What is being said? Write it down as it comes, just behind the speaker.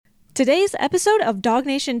Today's episode of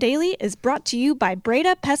DawgNation Daily is brought to you by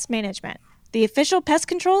Breda Pest Management, the official pest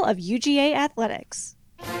control of UGA Athletics.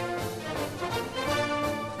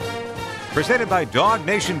 Presented by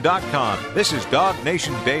DawgNation.com, this is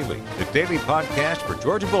DawgNation Daily, the daily podcast for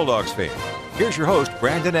Georgia Bulldogs fans. Here's your host,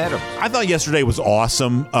 Brandon Adams. I thought yesterday was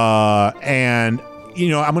awesome, and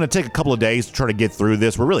I'm going to take a couple of days to try to get through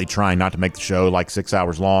this. We're really trying not to make the show like 6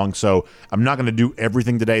 hours long, so I'm not going to do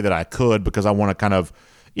everything today that I could because I want to kind of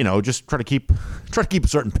just try to keep a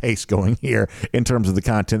certain pace going here in terms of the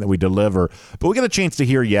content that we deliver. But we got a chance to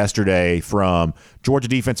hear yesterday from Georgia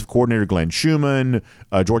defensive coordinator Glenn Schumann,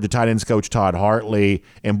 Georgia tight ends coach Todd Hartley,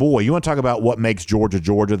 and boy, you want to talk about what makes Georgia,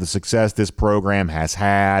 the success this program has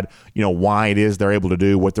had, why it is they're able to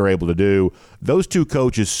do what they're able to do. Those two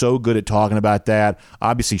coaches so good at talking about that.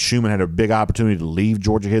 Obviously, Schumann had a big opportunity to leave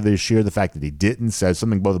Georgia here this year. The fact that he didn't says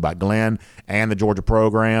something both about Glenn and the Georgia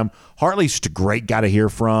program. Hartley's just a great guy to hear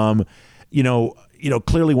from.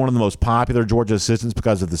 Clearly one of the most popular Georgia assistants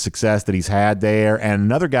because of the success that he's had there. And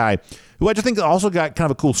another guy who I just think also got kind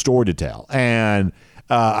of a cool story to tell. And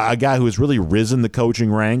a guy who has really risen the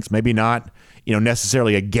coaching ranks, maybe not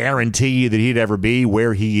necessarily a guarantee that he'd ever be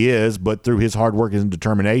where he is, but through his hard work and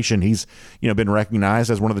determination, he's, been recognized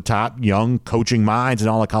as one of the top young coaching minds in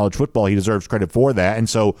all of college football. He deserves credit for that. And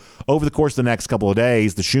so over the course of the next couple of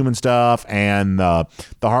days, the Schumann stuff and the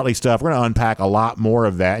Hartley stuff, we're going to unpack a lot more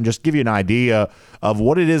of that and just give you an idea of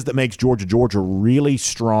what it is that makes Georgia really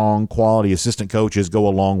strong, quality assistant coaches go a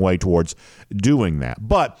long way towards doing that.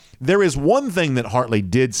 But there is one thing that Hartley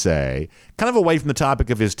did say, kind of away from the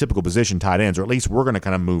topic of his typical position, tight ends, or at least we're going to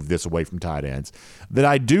kind of move this away from tight ends, that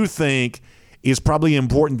I do think is probably an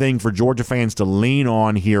important thing for Georgia fans to lean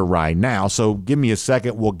on here right now. So give me a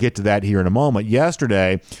second. We'll get to that here in a moment.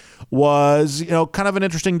 Yesterday was, kind of an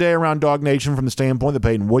interesting day around DawgNation from the standpoint that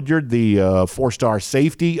Peyton Woodyard, the four-star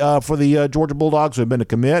safety for the Georgia Bulldogs who have been a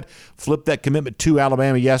commit, flipped that commitment to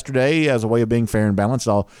Alabama yesterday as a way of being fair and balanced.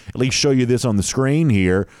 I'll at least show you this on the screen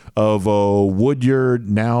here of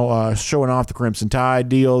Woodyard now showing off the Crimson Tide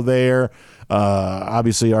deal there.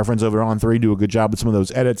 Obviously, our friends over on 3 do a good job with some of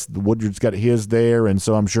those edits. The Woodyard's got his there, and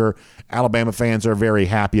so I'm sure Alabama fans are very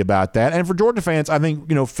happy about that. And for Georgia fans, I think,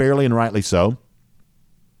 fairly and rightly so.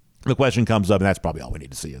 The question comes up, and that's probably all we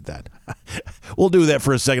need to see of that. We'll do that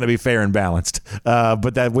for a second to be fair and balanced,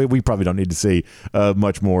 but that we probably don't need to see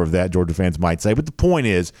much more of that, Georgia fans might say. But the point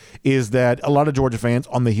is that a lot of Georgia fans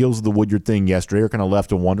on the heels of the Woodyard thing yesterday are kind of left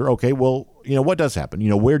to wonder, okay, well, what does happen?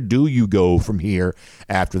 Where do you go from here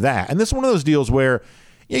after that? And this is one of those deals where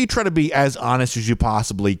you try to be as honest as you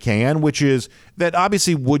possibly can, which is that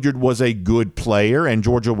obviously Woodyard was a good player, and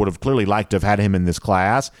Georgia would have clearly liked to have had him in this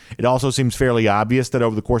class. It also seems fairly obvious that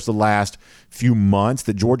over the course of the last few months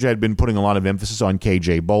that Georgia had been putting a lot of emphasis on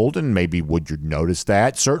KJ Bolden. Maybe Woodyard noticed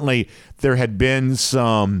that. Certainly there had been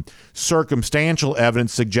some circumstantial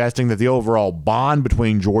evidence suggesting that the overall bond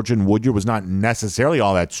between Georgia and Woodyard was not necessarily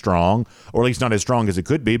all that strong, or at least not as strong as it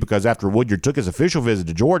could be, because after Woodyard took his official visit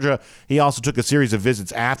to Georgia, he also took a series of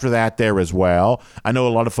visits after that there as well. I know a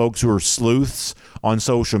lot of folks who are sleuths on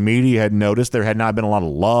social media had noticed there had not been a lot of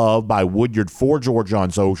love by Woodyard for Georgia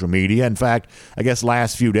on social media. In fact, I guess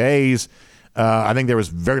last few days, I think there was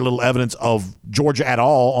very little evidence of Georgia at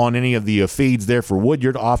all on any of the feeds there for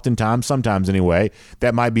Woodyard. Oftentimes, sometimes anyway,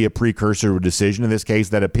 that might be a precursor to a decision. In this case,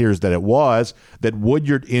 that appears that it was, that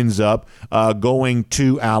Woodyard ends up going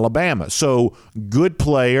to Alabama. So good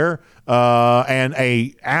player. And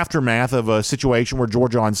a aftermath of a situation where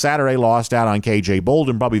Georgia on Saturday lost out on KJ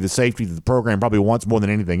Bolden, probably the safety that the program probably wants more than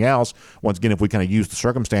anything else. Once again, if we kind of use the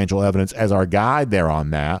circumstantial evidence as our guide there on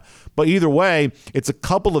that. But either way, it's a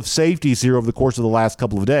couple of safeties here over the course of the last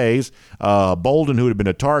couple of days. Bolden, who had been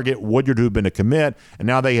a target, Woodyard, who had been a commit, and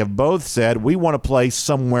now they have both said, we want to play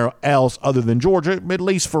somewhere else other than Georgia, at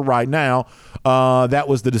least for right now. That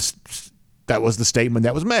was the statement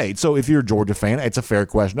that was made. So if you're a Georgia fan, it's a fair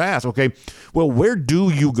question to ask. Okay, well, where do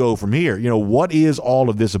you go from here? What is all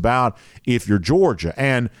of this about if you're Georgia?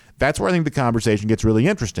 And that's where I think the conversation gets really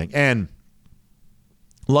interesting. And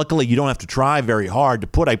luckily, you don't have to try very hard to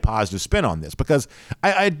put a positive spin on this, because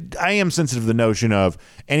I am sensitive to the notion of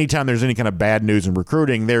anytime there's any kind of bad news in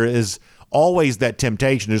recruiting, there is always that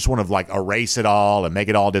temptation to just want to erase it all and make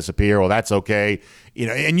it all disappear. Well, that's okay.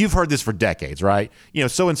 and you've heard this for decades, right?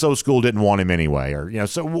 So-and-so school didn't want him anyway, or,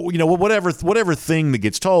 whatever thing that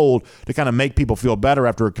gets told to kind of make people feel better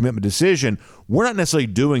after a commitment decision. We're not necessarily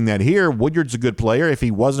doing that here. Woodyard's a good player. If he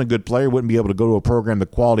wasn't a good player, he wouldn't be able to go to a program the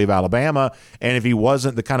quality of Alabama. And if he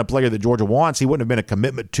wasn't the kind of player that Georgia wants, he wouldn't have been a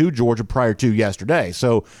commitment to Georgia prior to yesterday.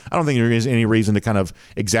 So I don't think there is any reason to kind of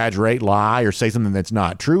exaggerate, lie, or say something that's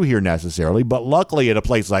not true here necessarily. But luckily at a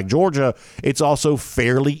place like Georgia, it's also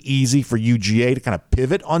fairly easy for UGA to kind of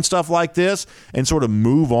pivot on stuff like this and sort of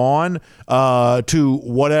move on to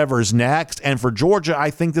whatever's next. And for Georgia, I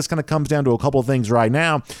think this kind of comes down to a couple of things right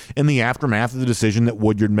now in the aftermath of the decision that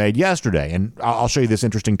Woodyard made yesterday. And I'll show you this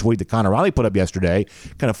interesting tweet that Connor Riley put up yesterday,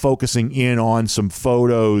 kind of focusing in on some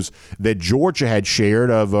photos that Georgia had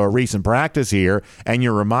shared of a recent practice here. And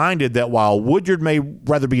you're reminded that while Woodyard may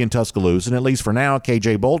rather be in Tuscaloosa, and at least for now,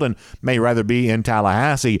 KJ Bolden may rather be in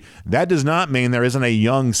Tallahassee, that does not mean there isn't a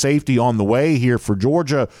young safety on the way here for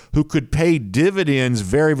Georgia who could pay dividends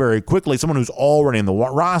very, very quickly. Someone who's already in the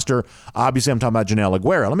roster. Obviously, I'm talking about Janelle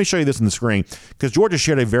Aguero. Let me show you this on the screen because Georgia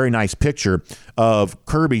shared a very nice picture of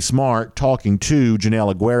Kirby Smart talking to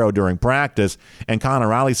Janelle Aguero during practice. And Connor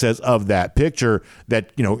Riley says of that picture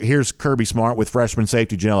that, here's Kirby Smart with freshman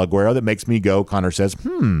safety Janelle Aguero. That makes me go, Connor says,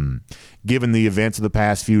 given the events of the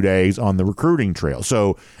past few days on the recruiting trail.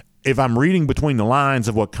 So if I'm reading between the lines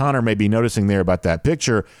of what Connor may be noticing there about that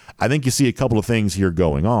picture, I think you see a couple of things here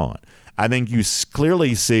going on. I think you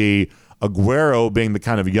clearly see Aguero being the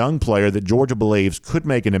kind of young player that Georgia believes could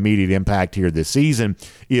make an immediate impact here this season.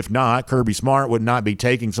 If not, Kirby Smart would not be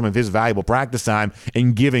taking some of his valuable practice time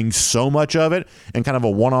and giving so much of it in kind of a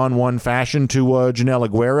one-on-one fashion to Janelle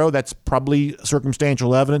Aguero. That's probably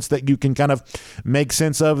circumstantial evidence that you can kind of make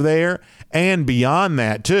sense of there. And beyond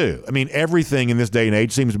that, too, I mean, everything in this day and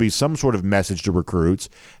age seems to be some sort of message to recruits.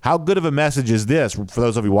 How good of a message is this? For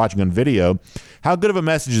those of you watching on video, how good of a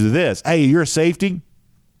message is this? Hey, you're a safety.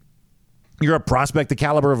 You're a prospect the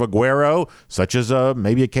caliber of Aguero, such as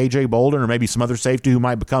maybe a KJ Bolden or maybe some other safety who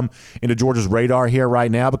might become into Georgia's radar here right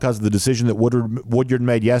now because of the decision that Woodyard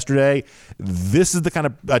made yesterday. This is the kind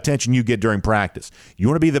of attention you get during practice. You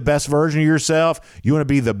want to be the best version of yourself. You want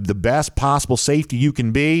to be the best possible safety you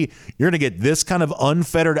can be. You're going to get this kind of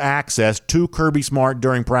unfettered access to Kirby Smart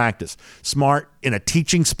during practice. Smart in a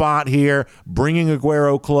teaching spot here, bringing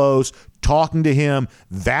Aguero close, talking to him.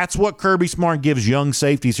 That's what Kirby Smart gives young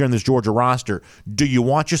safeties here in this Georgia roster. Do you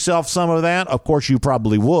want yourself some of that? Of course you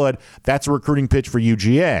probably would. That's a recruiting pitch for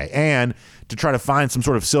UGA. And to try to find some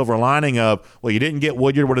sort of silver lining of, well, you didn't get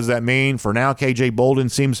Woodyard. What does that mean? For now, KJ Bolden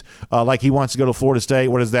seems like he wants to go to Florida State.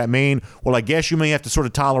 What does that mean? Well, I guess you may have to sort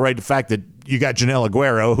of tolerate the fact that you got Janelle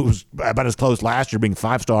Aguero, who's about as close last year being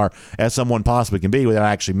 5-star as someone possibly can be without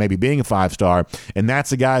actually maybe being a 5-star. And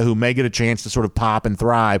that's a guy who may get a chance to sort of pop and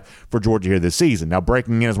thrive for Georgia here this season. Now,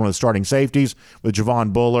 breaking in as one of the starting safeties with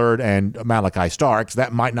Javon Bullard and Malachi Starks,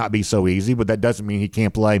 that might not be so easy, but that doesn't mean he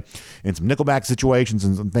can't play in some nickelback situations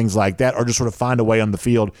and some things like that, or just sort of find a way on the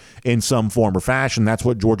field in some form or fashion. That's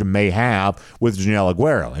what Georgia may have with Janelle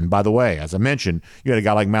Aguero. And by the way, as I mentioned, you had a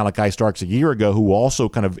guy like Malachi Starks a year ago who also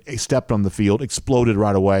kind of stepped on the field, exploded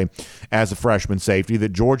right away as a freshman safety.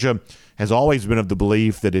 That Georgia has always been of the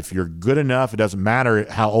belief that if you're good enough, it doesn't matter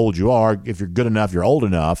how old you are. If you're good enough, you're old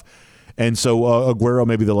enough. And so Aguero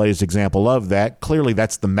may be the latest example of that. Clearly,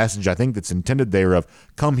 that's the message I think that's intended there of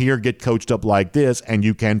come here, get coached up like this, and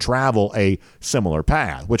you can travel a similar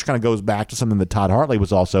path, which kind of goes back to something that Todd Hartley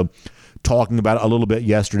was also talking about a little bit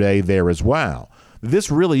yesterday there as well.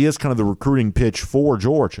 This really is kind of the recruiting pitch for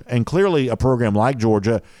Georgia. And clearly a program like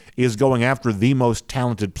Georgia is going after the most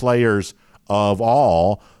talented players of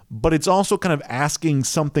all, but it's also kind of asking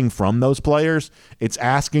something from those players. It's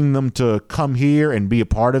asking them to come here and be a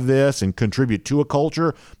part of this and contribute to a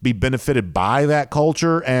culture, be benefited by that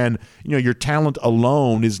culture. And, your talent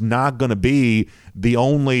alone is not going to be the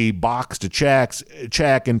only box to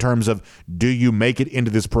check in terms of do you make it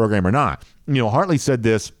into this program or not. Hartley said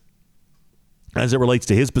this as it relates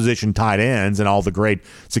to his position, tight ends, and all the great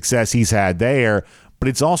success he's had there. But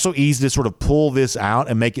it's also easy to sort of pull this out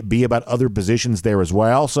and make it be about other positions there as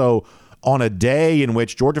well. So on a day in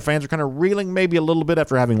which Georgia fans are kind of reeling maybe a little bit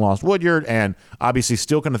after having lost Woodyard and obviously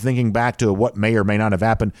still kind of thinking back to what may or may not have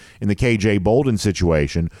happened in the KJ Bolden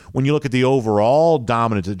situation, when you look at the overall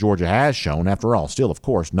dominance that Georgia has shown, after all, still, of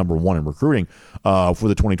course, number one in recruiting for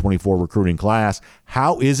the 2024 recruiting class,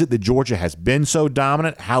 how is it that Georgia has been so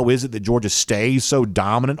dominant? How is it that Georgia stays so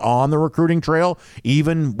dominant on the recruiting trail,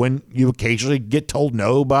 even when you occasionally get told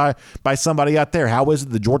no by somebody out there? How is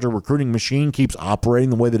it the Georgia recruiting machine keeps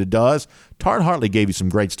operating the way that it does? Todd Hartley gave you some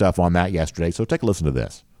great stuff on that yesterday, so take a listen to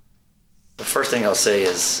this. The first thing I'll say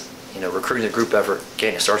is recruiting is a group effort.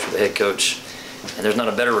 Again, it starts with the head coach. And there's not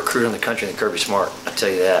a better recruiter in the country than Kirby Smart, I tell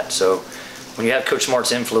you that. So when you have Coach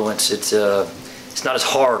Smart's influence, it's not as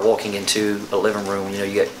hard walking into a living room.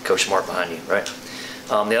 You get Coach Smart behind you, right?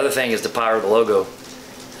 The other thing is the power of the logo.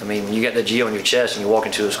 I mean, when you get the G on your chest and you walk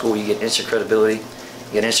into a school, you get instant credibility,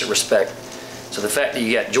 you get instant respect. So the fact that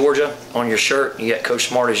you got Georgia on your shirt, you got Coach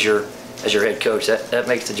Smart as your head coach, that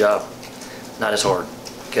makes the job not as hard,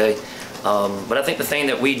 okay? But I think the thing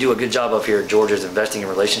that we do a good job of here at Georgia is investing in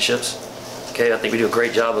relationships. Okay, I think we do a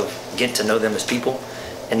great job of getting to know them as people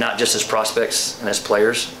and not just as prospects and as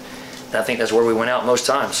players. And I think that's where we went out most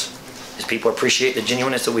times, is people appreciate the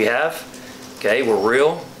genuineness that we have. Okay, we're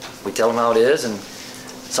real. We tell them how it is, and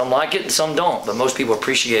some like it and some don't, but most people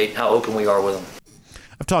appreciate how open we are with them.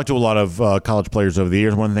 I've talked to a lot of college players over the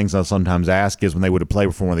years. One of the things I'll sometimes ask is when they would have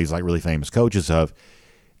played for one of these like really famous coaches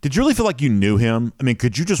did you really feel like you knew him? I mean,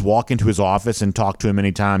 could you just walk into his office and talk to him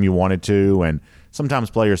anytime you wanted to? And sometimes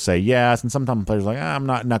players say yes, and sometimes players are like, I'm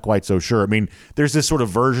not quite so sure. I mean, there's this sort of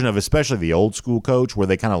version of, especially the old school coach, where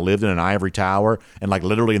they kind of lived in an ivory tower, and like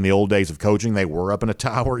literally in the old days of coaching, they were up in a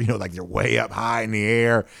tower, like they're way up high in the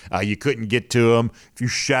air. You couldn't get to them. If you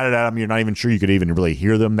shouted at them, you're not even sure you could even really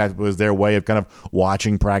hear them. That was their way of kind of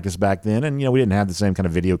watching practice back then. And, we didn't have the same kind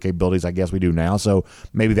of video capabilities I guess we do now, so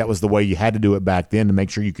maybe that was the way you had to do it back then to make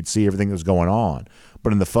sure you could see everything that was going on.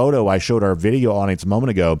 But in the photo I showed our video audience a moment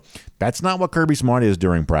ago, that's not what Kirby Smart is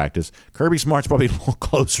during practice. Kirby Smart's probably a little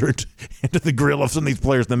closer into the grill of some of these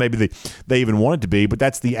players than maybe they even want it to be, but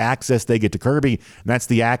that's the access they get to Kirby, and that's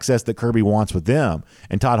the access that Kirby wants with them.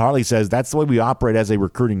 And Todd Hartley says that's the way we operate as a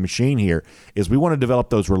recruiting machine here, is we want to develop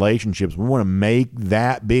those relationships. We want to make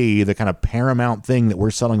that be the kind of paramount thing that we're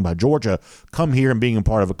selling about Georgia. Come here and being a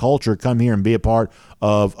part of a culture. Come here and be a part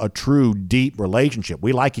of a true, deep relationship.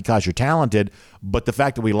 We like you because you're talented, but the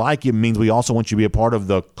fact that we like you means we also want you to be a part of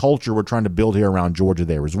the culture we're trying to build here around Georgia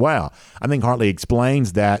there as well. I think Hartley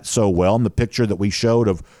explains that so well in the picture that we showed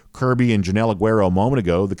of Kirby and Janelle Aguero a moment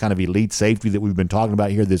ago, the kind of elite safety that we've been talking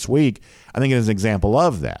about here this week. I think it is an example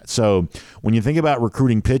of that. So when you think about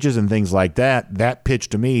recruiting pitches and things like that, that pitch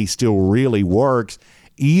to me still really works,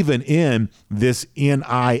 even in this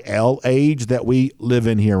NIL age that we live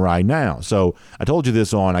in here right now. So I told you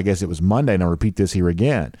this on, I guess it was Monday, and I'll repeat this here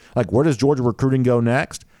again. Like, where does Georgia recruiting go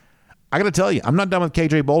next? I got to tell you, I'm not done with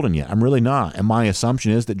KJ Bolden yet. I'm really not. And my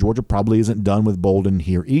assumption is that Georgia probably isn't done with Bolden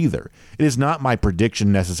here either. It is not my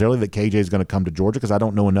prediction necessarily that KJ is going to come to Georgia, because I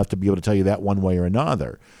don't know enough to be able to tell you that one way or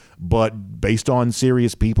another. But based on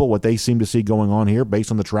serious people, what they seem to see going on here,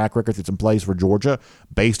 based on the track record that's in place for Georgia,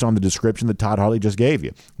 based on the description that Todd Hartley just gave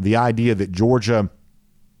you, the idea that Georgia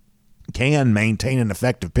can maintain an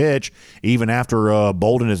effective pitch even after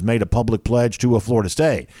Bolden has made a public pledge to a Florida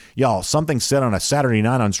State. Y'all, something said on a Saturday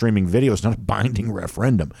night on streaming video is not a binding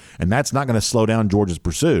referendum, and that's not going to slow down Georgia's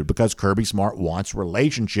pursuit, because Kirby Smart wants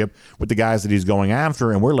relationship with the guys that he's going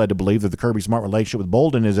after, and we're led to believe that the Kirby Smart relationship with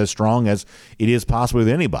Bolden is as strong as it is possibly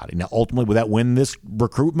with anybody. Now, ultimately, will that win this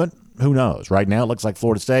recruitment? Who knows? Right now, it looks like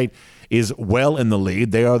Florida State is well in the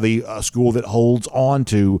lead. They are the school that holds on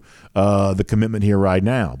to the commitment here right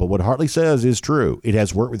now. But what Hartley says is true. It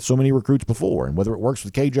has worked with so many recruits before, and whether it works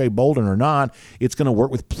with KJ Bolden or not, it's going to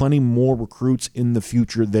work with plenty more recruits in the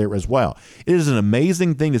future there as well. It is an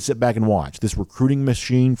amazing thing to sit back and watch, this recruiting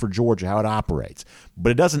machine for Georgia, how it operates.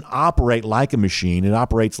 But it doesn't operate like a machine. It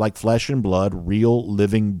operates like flesh and blood, real,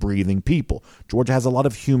 living, breathing people. Georgia has a lot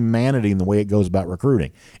of humanity in the way it goes about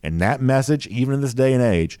recruiting. And that message, even in this day and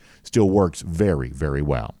age, still works very, very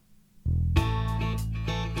well.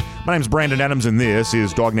 My name is Brandon Adams, and this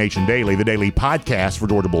is DawgNation Daily, the daily podcast for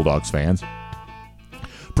Georgia Bulldogs fans.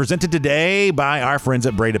 Presented today by our friends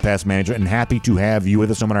at Breda Pest Management, and happy to have you with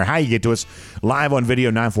us no matter how you get to us. Live on video,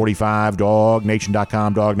 9:45,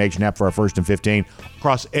 DawgNation.com, DawgNation app for our first and 15.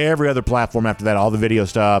 Across every other platform after that, all the video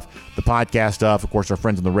stuff, the podcast stuff, of course, our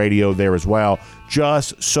friends on the radio there as well.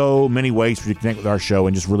 Just so many ways for you to connect with our show,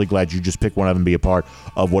 and just really glad you just pick one of them and be a part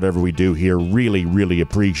of whatever we do here. Really, really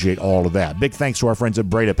appreciate all of that. Big thanks to our friends at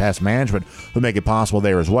Breda Pest Management who make it possible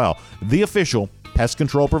there as well. The official pest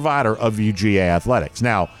control provider of UGA Athletics.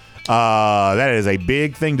 Now, that is a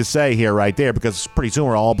big thing to say here right there, because pretty soon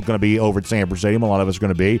we're all going to be over at Sanford Stadium. A lot of us are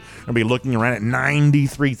going to be looking around at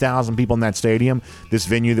 93,000 people in that stadium, this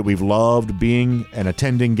venue that we've loved being and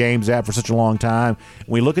attending games at for such a long time.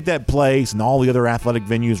 When we look at that place and all the other athletic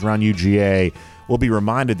venues around UGA, will be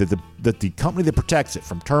reminded that the company that protects it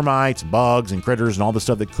from termites, bugs, and critters and all the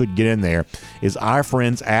stuff that could get in there is our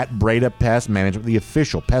friends at Breda Pest Management, the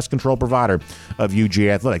official pest control provider of UGA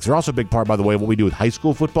Athletics. They're also a big part, by the way, of what we do with high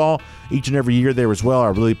school football each and every year there as well. I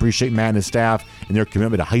really appreciate Matt and his staff and their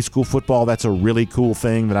commitment to high school football. That's a really cool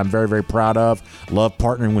thing that I'm very, very proud of. Love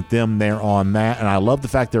partnering with them there on that. And I love the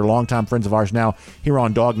fact they're longtime friends of ours now here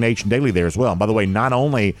on DawgNation Daily there as well. And by the way, not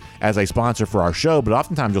only as a sponsor for our show, but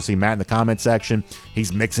oftentimes you'll see Matt in the comment section.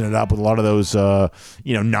 He's mixing it up with a lot of those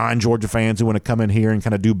non-Georgia fans who want to come in here and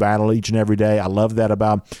kind of do battle each and every day. I love that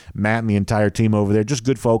about Matt and the entire team over there. Just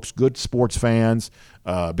good folks, good sports fans,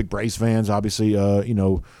 big Braves fans, obviously,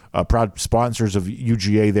 proud sponsors of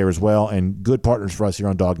UGA there as well, and good partners for us here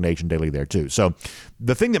on DawgNation Daily there too. So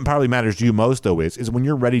the thing that probably matters to you most, though, is when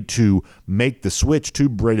you're ready to make the switch to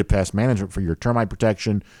Breda Pest Management for your termite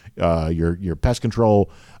protection, your pest control,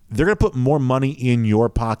 they're going to put more money in your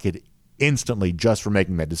pocket instantly just for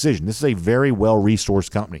making that decision. This is a very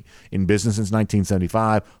well-resourced company in business since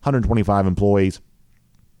 1975, 125 employees.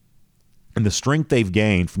 And the strength they've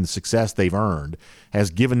gained from the success they've earned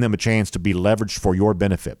has given them a chance to be leveraged for your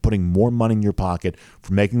benefit, putting more money in your pocket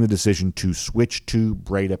for making the decision to switch to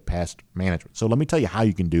Breda Pest Management. So let me tell you how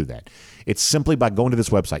you can do that. It's simply by going to this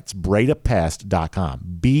website. It's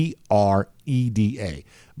bredapest.com, B-R-E-D-A,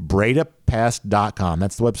 bredapest.com.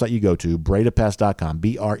 That's the website you go to, bredapest.com,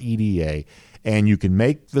 B-R-E-D-A. And you can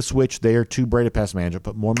make the switch there to Breda Pest Management,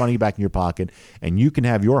 put more money back in your pocket, and you can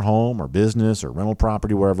have your home or business or rental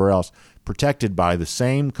property, wherever else, protected by the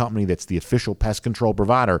same company that's the official pest control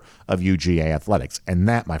provider of UGA Athletics. And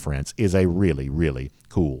that, my friends, is a really, really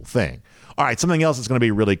cool thing. All right, something else that's going to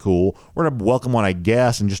be really cool. We're going to welcome on a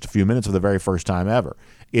guest in just a few minutes for the very first time ever.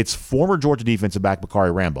 It's former Georgia defensive back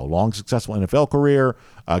Bacarri Rambo, long successful NFL career,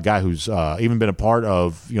 a guy who's even been a part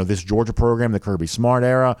of this Georgia program, the Kirby Smart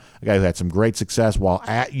era, a guy who had some great success while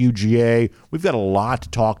at UGA. We've got a lot to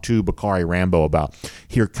talk to Bacarri Rambo about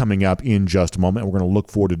here coming up in just a moment. We're going to look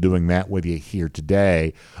forward to doing that with you here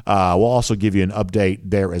today. We'll also give you an update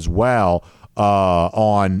there as well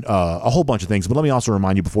on a whole bunch of things. But let me also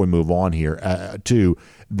remind you before we move on here, too,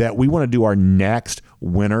 that we want to do our next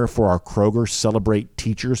winner for our Kroger Celebrate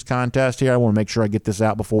Teachers contest here. I want to make sure I get this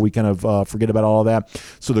out before we kind of forget about all of that.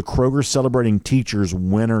 So the Kroger Celebrating Teachers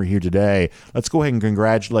winner here today, let's go ahead and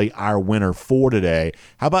congratulate our winner for today.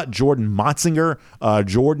 How about Jordan Motzinger?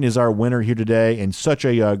 Jordan is our winner here today, and such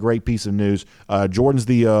a great piece of news. Jordan's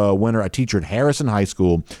the winner, a teacher at Harrison High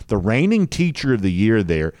School, the reigning teacher of the year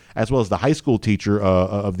there, as well as the high school teacher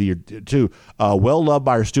of the year too. Well loved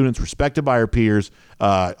by our students, respected by our peers,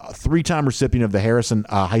 three-time recipient of the Harrison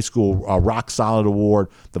High School Rock Solid Award,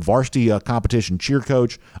 the varsity competition cheer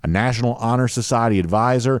coach, a National Honor Society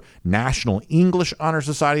advisor, National English Honor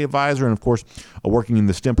Society advisor, and of course working in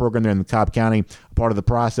the STEM program there in the Cobb County, part of the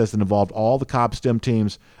process that involved all the Cobb STEM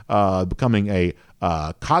teams becoming a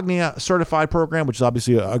Cognia certified program, which is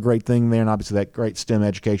obviously a great thing there, and obviously that great STEM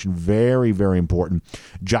education, very, very important.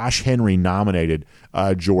 Josh Henry nominated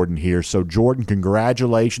Jordan here. So Jordan,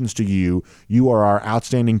 congratulations to you. You are our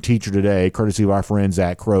outstanding teacher today, courtesy of our friends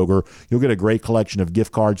at Kroger. You'll get a great collection of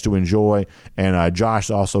gift cards to enjoy, and Josh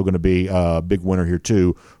is also going to be a big winner here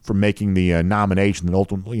too for making the nomination that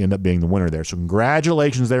ultimately end up being the winner there. So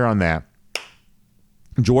congratulations there on that.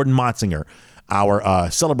 Jordan Motzinger, our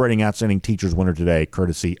Celebrating Outstanding Teachers winner today,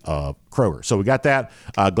 courtesy of Kroger. So we got that.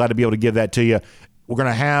 Glad to be able to give that to you. We're going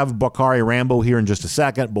to have Bacarri Rambo here in just a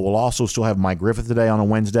second, but we'll also still have Mike Griffith today on a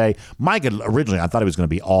Wednesday. Mike, originally, I thought he was going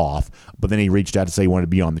to be off, but then he reached out to say he wanted to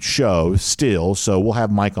be on the show still. So we'll have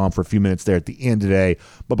Mike on for a few minutes there at the end today,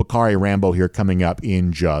 but Bacarri Rambo here coming up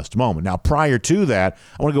in just a moment. Now, prior to that,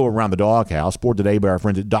 I want to go around the doghouse, brought today by our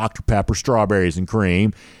friends at Dr. Pepper, Strawberries and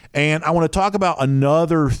Cream. And I want to talk about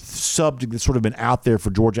another subject that's sort of been out there for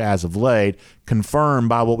Georgia as of late, confirmed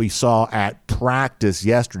by what we saw at practice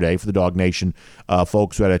yesterday for the DawgNation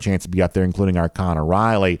folks who had a chance to be out there, including our Connor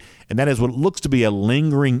Riley. And that is what looks to be a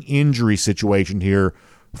lingering injury situation here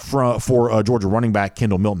for Georgia running back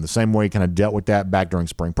Kendall Milton, the same way he kind of dealt with that back during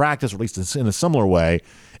spring practice, or at least in a similar way.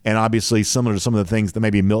 And obviously similar to some of the things that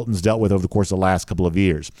maybe Milton's dealt with over the course of the last couple of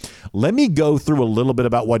years. Let me go through a little bit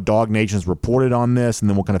about what DawgNation's reported on this, and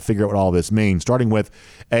then we'll kind of figure out what all this means, starting with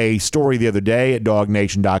a story the other day at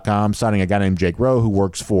DawgNation.com citing a guy named Jake Rowe who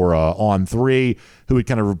works for On3, who had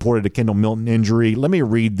kind of reported a Kendall Milton injury. Let me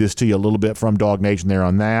read this to you a little bit from DawgNation there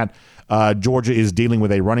on that. Georgia is dealing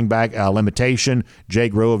with a running back limitation.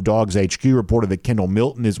 Jake Rowe of Dogs HQ reported that Kendall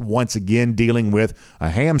Milton is once again dealing with a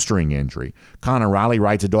hamstring injury. Connor Riley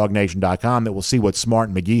writes at DawgNation.com that we'll see what Smart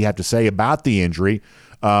and McGee have to say about the injury.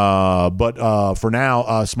 But for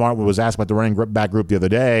now, Smart was asked about the running back group the other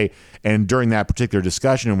day, and during that particular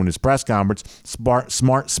discussion and in his press conference,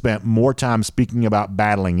 Smart spent more time speaking about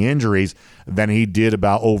battling injuries than he did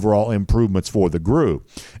about overall improvements for the group.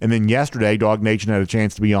 And then yesterday, DawgNation had a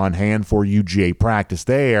chance to be on hand for UGA practice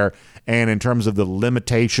there. And in terms of the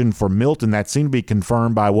limitation for Milton, that seemed to be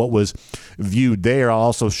confirmed by what was viewed there. I'll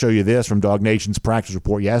also show you this from DawgNation's practice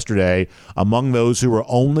report yesterday. Among those who were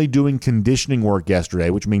only doing conditioning work yesterday,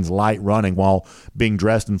 which means light running while being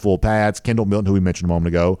dressed in full pads, Kendall Milton, who we mentioned a moment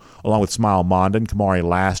ago, along with Smile Mondon, Kamari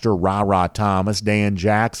Laster, Ra Thomas, Dan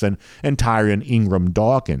Jackson, and Tyrion Ingram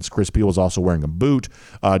Dawkins. Chris Peel was also wearing a boot.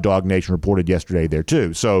 DawgNation reported yesterday there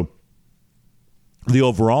too. So the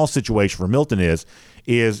overall situation for Milton is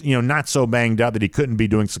not so banged up that he couldn't be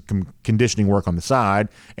doing some conditioning work on the side,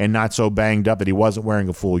 and not so banged up that he wasn't wearing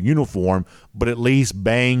a full uniform, but at least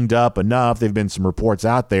banged up enough. There have been some reports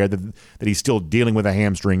out there that he's still dealing with a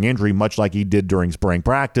hamstring injury, much like he did during spring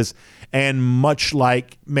practice, and much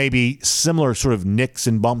like maybe similar sort of nicks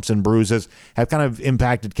and bumps and bruises have kind of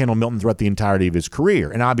impacted Kendall Milton throughout the entirety of his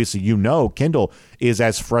career. And obviously, Kendall is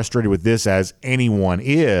as frustrated with this as anyone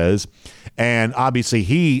is. And obviously,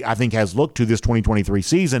 he, I think, has looked to this 2023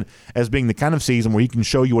 season as being the kind of season where he can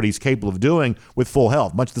show you what he's capable of doing with full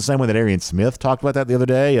health, much the same way that Arian Smith talked about that the other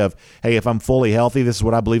day of, hey, if I'm fully healthy, this is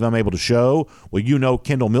what I believe I'm able to show. Well,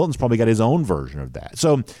 Kendall Milton's probably got his own version of that.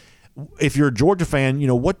 So if you're a Georgia fan,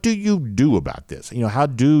 what do you do about this? How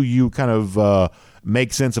do you kind of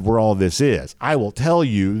make sense of where all this is? I will tell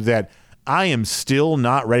you that I am still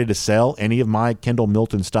not ready to sell any of my Kendall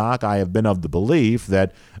Milton stock. I have been of the belief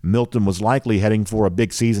that Milton was likely heading for a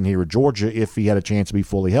big season here at Georgia if he had a chance to be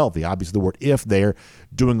fully healthy. Obviously, the word if there,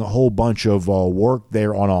 doing a whole bunch of work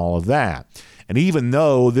there on all of that. And even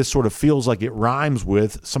though this sort of feels like it rhymes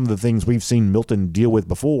with some of the things we've seen Milton deal with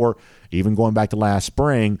before, even going back to last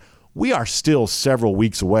spring, we are still several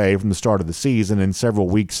weeks away from the start of the season and several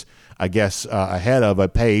weeks ahead of a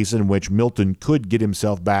pace in which Milton could get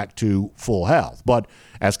himself back to full health. But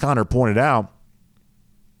as Connor pointed out,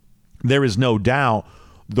 there is no doubt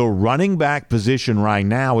the running back position right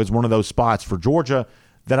now is one of those spots for Georgia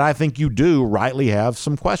that I think you do rightly have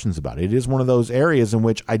some questions about. It is one of those areas in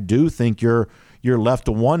which I do think you're left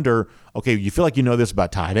to wonder, okay, you feel like you know this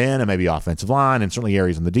about tight end and maybe offensive line and certainly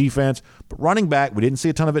areas in the defense, but running back, we didn't see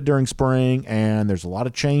a ton of it during spring, and there's a lot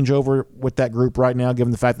of changeover with that group right now,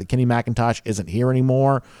 given the fact that Kenny McIntosh isn't here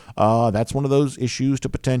anymore. That's one of those issues to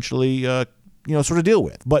potentially sort of deal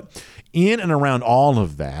with. But in and around all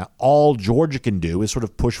of that, all Georgia can do is sort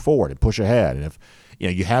of push forward and push ahead. And if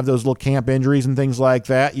you have those little camp injuries and things like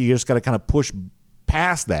that, you just got to kind of push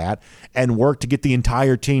past that and work to get the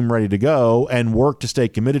entire team ready to go and work to stay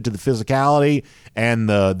committed to the physicality and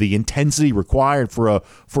the intensity required for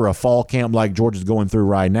a fall camp like Georgia's going through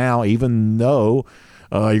right now, even though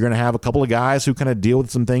you're going to have a couple of guys who kind of deal with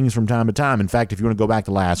some things from time to time. In fact, if you want to go back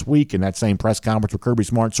to last week in that same press conference where Kirby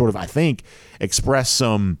Smart sort of, I think, expressed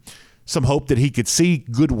some hope that he could see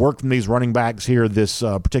good work from these running backs here this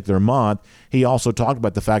particular month. He also talked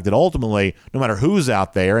about the fact that ultimately, no matter who's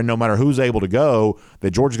out there and no matter who's able to go,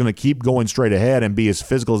 that Georgia's going to keep going straight ahead and be as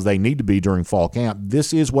physical as they need to be during fall camp.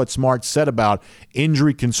 This is what Smart said about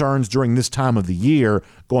injury concerns during this time of the year,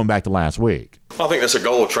 going back to last week. I think that's a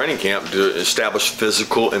goal of training camp, to establish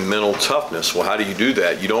physical and mental toughness. Well, how do you do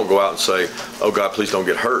that? You don't go out and say, oh, God, please don't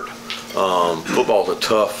get hurt. Football's a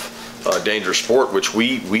tough, dangerous sport, which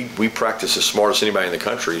we practice as smart as anybody in the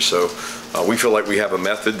country. So we feel like we have a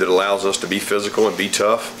method that allows us to be physical and be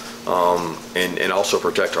tough and also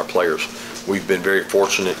protect our players. We've been very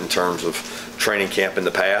fortunate in terms of training camp in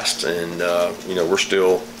the past, and we're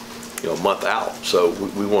still a month out. So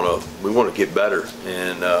we want to get better,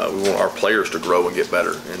 and we want our players to grow and get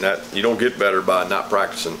better. And that you don't get better by not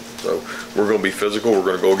practicing. So we're going to be physical. We're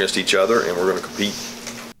going to go against each other, and we're going to compete.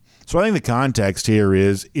 So I think the context here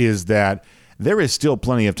is that there is still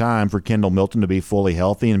plenty of time for Kendall Milton to be fully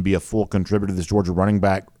healthy and be a full contributor to this Georgia running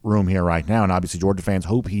back room here right now. And obviously Georgia fans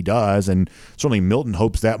hope he does, and certainly Milton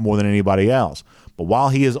hopes that more than anybody else. But while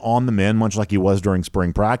he is on the mend, much like he was during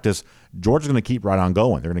spring practice, Georgia's going to keep right on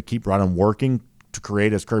going. They're going to keep right on working to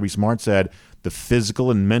create, as Kirby Smart said, the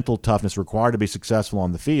physical and mental toughness required to be successful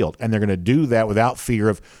on the field. And they're going to do that without fear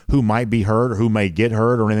of who might be hurt or who may get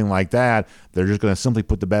hurt or anything like that. They're just going to simply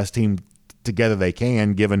put the best team together they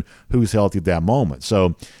can, given who's healthy at that moment.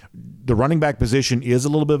 So the running back position is a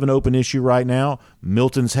little bit of an open issue right now.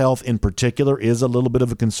 Milton's health in particular is a little bit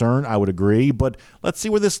of a concern, I would agree. But let's see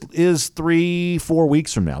where this is 3-4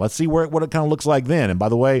 weeks from now. Let's see what it kind of looks like then. And by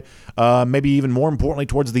the way, maybe even more importantly,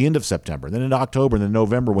 towards the end of September, then in October, and then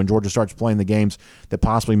November, when Georgia starts playing the games that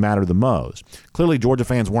possibly matter the most. Clearly, Georgia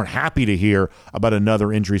fans weren't happy to hear about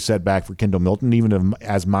another injury setback for Kendall Milton, even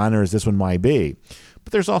as minor as this one might be.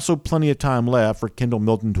 But there's also plenty of time left for Kendall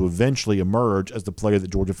Milton to eventually emerge as the player that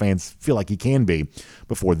Georgia fans feel like he can be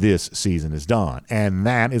before this season is done. And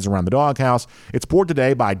that is Around the Doghouse. It's poured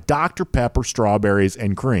today by Dr. Pepper Strawberries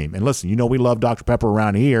and Cream. And listen, you know we love Dr. Pepper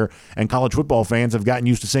around here, and college football fans have gotten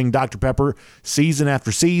used to seeing Dr. Pepper season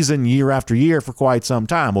after season, year after year for quite some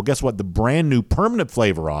time. Well, guess what? The brand new permanent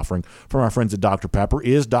flavor offering from our friends at Dr. Pepper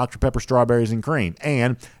is Dr. Pepper Strawberries and Cream.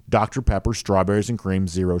 And Dr. Pepper Strawberries and Cream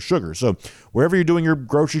Zero Sugar. So wherever you're doing your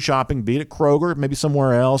grocery shopping, be it at Kroger, maybe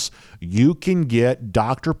somewhere else, you can get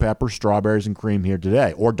Dr. Pepper Strawberries and Cream here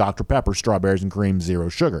today, or Dr. Pepper Strawberries and Cream Zero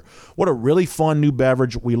Sugar. What a really fun new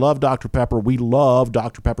beverage. We love Dr. Pepper. We love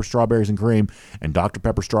Dr. Pepper Strawberries and Cream and Dr.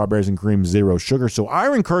 Pepper Strawberries and Cream Zero Sugar. So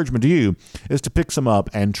our encouragement to you is to pick some up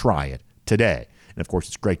and try it today. And, of course,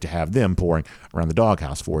 it's great to have them pouring Around the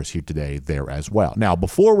Doghouse for us here today there as well. Now,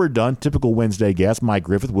 before we're done, typical Wednesday guest, Mike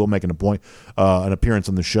Griffith, will make an appearance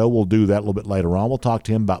on the show. We'll do that a little bit later on. We'll talk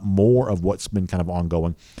to him about more of what's been kind of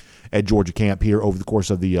ongoing at Georgia camp here over the course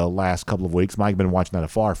of the last couple of weeks. Mike has been watching that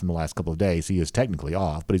afar from the last couple of days. He is technically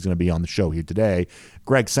off, but he's going to be on the show here today.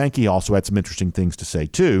 Greg Sankey also had some interesting things to say,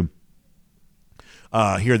 too.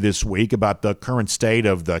 Here this week about the current state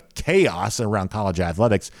of the chaos around college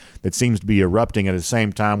athletics that seems to be erupting at the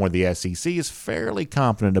same time where the SEC is fairly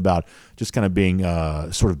confident about just kind of being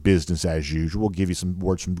sort of business as usual. We'll give you some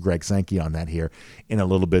words from Greg Sankey on that here in a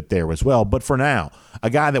little bit there as well. But for now, a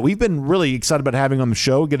guy that we've been really excited about having on the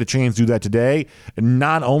show, get a chance to do that today.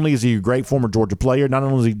 Not only is he a great former Georgia player, not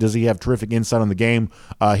only does he have terrific insight on the game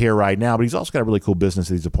here right now, but he's also got a really cool business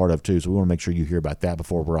that he's a part of too. So we want to make sure you hear about that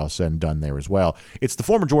before we're all said and done there as well. It's the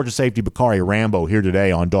former Georgia safety Bacarri Rambo here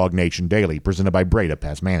today on DawgNation Daily, presented by Breda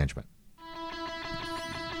Pest Management.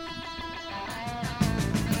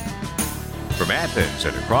 From Athens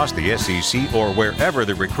and across the SEC or wherever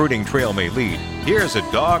the recruiting trail may lead, here's a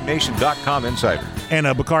DawgNation.com insider. And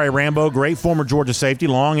Bacarri Rambo, great former Georgia safety,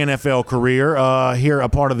 long NFL career, here a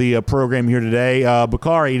part of the program here today.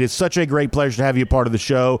 Bacarri, it is such a great pleasure to have you a part of the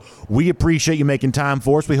show. We appreciate you making time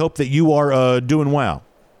for us. We hope that you are doing well.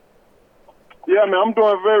 Yeah, man, I'm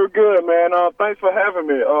doing very good, man. Thanks for having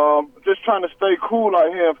me. Just trying to stay cool out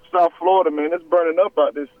here in South Florida, man. It's burning up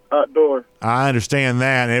out this outdoor. I understand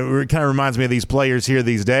that. It kind of reminds me of these players here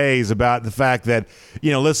these days about the fact that,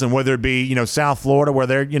 listen, whether it be, South Florida where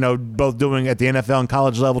they're, both doing at the NFL and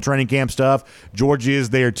college level training camp stuff, Georgia is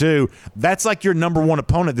there too. That's like your number one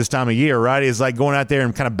opponent this time of year, right? Is like going out there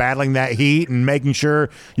and kind of battling that heat and making sure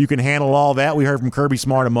you can handle all that. We heard from Kirby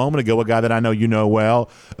Smart a moment ago, a guy that I know you know well,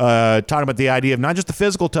 talking about the idea of not just the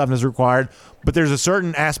physical toughness required, but there's a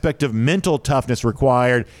certain aspect of mental toughness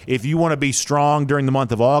required if you want to be strong during the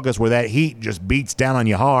month of August where that heat just beats down on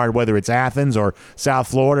you hard, whether it's Athens or South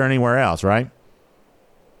Florida or anywhere else, right?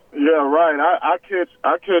 Yeah, right. I catch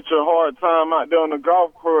a hard time out there on the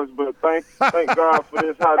golf course, but thank God for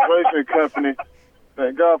this hydration company.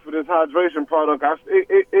 Thank God for this hydration product.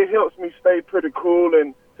 It helps me stay pretty cool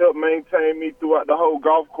and help maintain me throughout the whole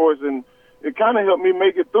golf course, and it kind of helped me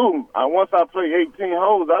make it through. Once I play 18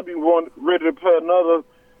 holes, I'll be ready to play another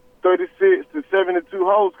 36 to 72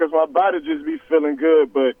 holes because my body just be feeling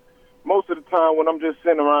good. But most of the time when I'm just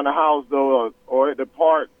sitting around the house, though, or at the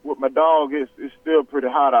park with my dog, it's still pretty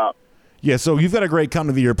hot out. Yeah, so you've got a great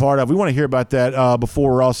company that you're a part of. We want to hear about that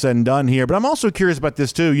before we're all said and done here. But I'm also curious about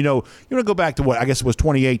this, too. You want to go back to what, I guess it was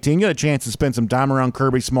 2018. You had a chance to spend some time around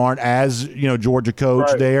Kirby Smart as, Georgia coach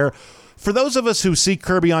right there. For those of us who see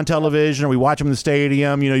Kirby on television or we watch him in the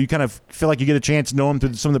stadium, you kind of feel like you get a chance to know him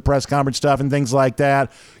through some of the press conference stuff and things like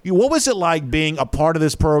that. What was it like being a part of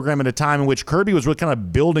this program at a time in which Kirby was really kind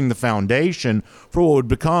of building the foundation for what would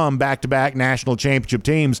become back-to-back national championship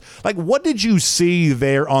teams? Like, what did you see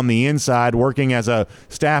there on the inside working as a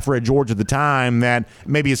staffer at Georgia at the time that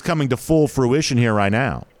maybe is coming to full fruition here right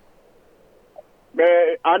now?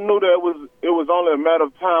 Man, I knew that it was only a matter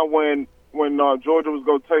of time when Georgia was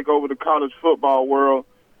going to take over the college football world,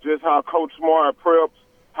 just how Coach Smart preps,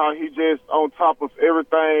 how he just on top of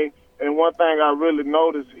everything. And one thing I really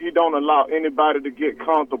noticed, he don't allow anybody to get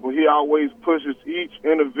comfortable. He always pushes each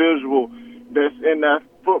individual that's in that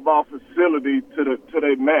football facility to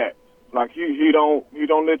their mat. Like he don't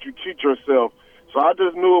let you cheat yourself. So I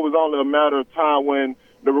just knew it was only a matter of time when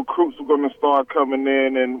the recruits were going to start coming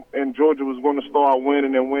in, and Georgia was going to start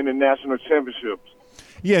winning and winning national championships.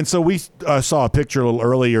 Yeah, and so we saw a picture a little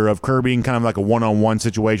earlier of Kirby in kind of like a one-on-one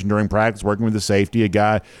situation during practice, working with the safety, a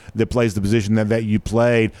guy that plays the position that you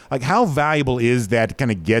played. Like, how valuable is that to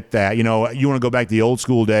kind of get that? You know, you want to go back to the old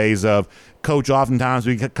school days of coach oftentimes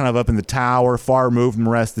we kind of up in the tower, far removed from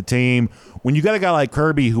the rest of the team. When you got a guy like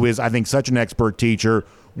Kirby, who is, I think, such an expert teacher,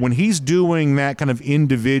 when he's doing that kind of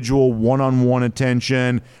individual one-on-one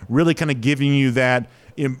attention, really kind of giving you that,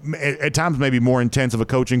 at times maybe more intense of a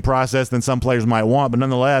coaching process than some players might want, but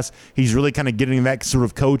nonetheless, he's really kind of getting in that sort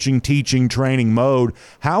of coaching, teaching, training mode.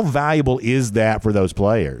 How valuable is that for those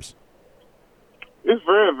players? It's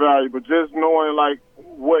very valuable, just knowing like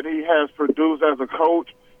what he has produced as a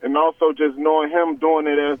coach, and also just knowing him doing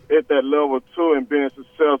it at that level too and being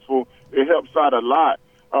successful. It helps out a lot.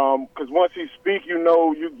 Because once he speaks,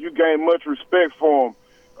 you gain much respect for him.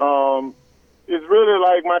 It's really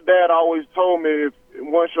like my dad always told me, if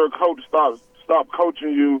once your coach stop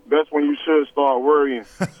coaching you, that's when you should start worrying.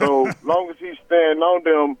 So long as he's staying on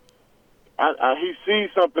them, he sees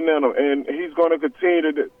something in them, and he's going to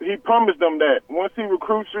continue to. He promised them that once he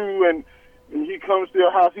recruits you and he comes to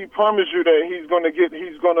your house, he promised you that he's going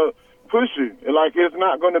to push you. And like, it's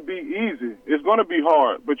not going to be easy. It's going to be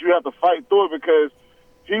hard, but you have to fight through it because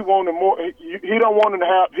he wanted more. He don't want to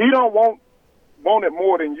have. He don't want it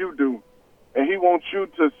more than you do, and he wants you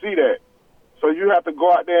to see that. So you have to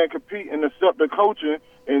go out there and compete and accept the coaching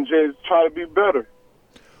and just try to be better.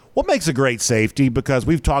 What makes a great safety? Because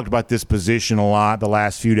we've talked about this position a lot the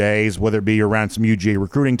last few days, whether it be around some UGA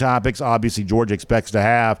recruiting topics. Obviously, Georgia expects to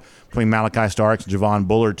have, between Malachi Starks and Javon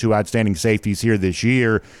Bullard, two outstanding safeties here this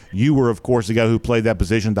year. You were, of course, the guy who played that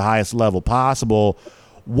position at the highest level possible.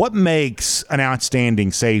 What makes an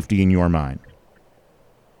outstanding safety in your mind?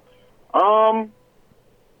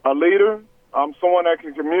 A leader, someone that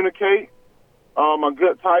can communicate, a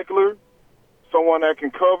good tackler, someone that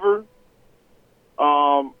can cover,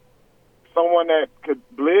 someone that could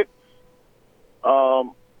blitz. I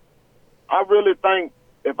really think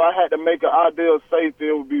if I had to make an ideal safety,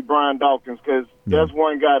 it would be Brian Dawkins, because that's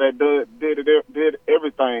one guy that did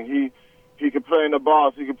everything. He could play in the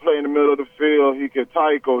box, he could play in the middle of the field, he could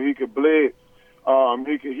tackle, he could blitz,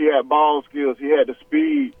 he had ball skills, he had the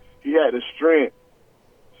speed, he had the strength.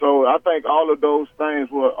 So I think all of those things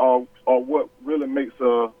are what really makes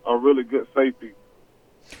a really good safety.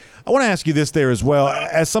 I want to ask you this there as well.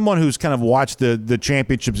 As someone who's kind of watched the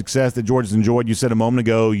championship success that Georgia's enjoyed, you said a moment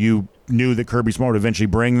ago you knew that Kirby Smart would eventually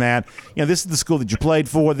bring that. You know, this is the school that you played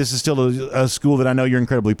for. This is still a school that I know you're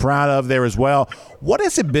incredibly proud of there as well. What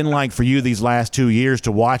has it been like for you these last 2 years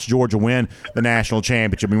to watch Georgia win the national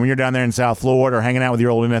championship? I mean, when you're down there in South Florida or hanging out with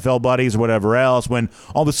your old NFL buddies or whatever else, when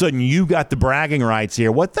all of a sudden you got the bragging rights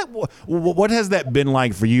here, what has that been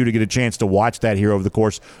like for you to get a chance to watch that here over the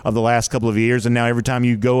course of the last couple of years? And now every time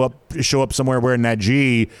you show up somewhere wearing that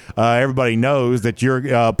G, everybody knows that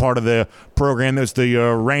you're part of the program that's the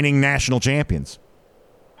reigning national champions.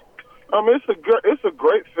 It's a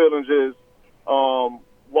great feeling just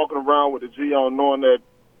walking around with the G on, knowing that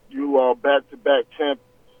you are back-to-back champions.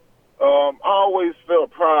 I always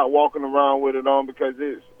felt pride walking around with it on because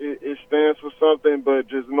it stands for something, but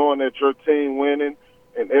just knowing that your team winning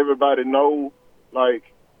and everybody know like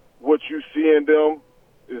what you see in them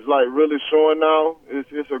is like really showing now.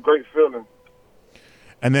 It's a great feeling.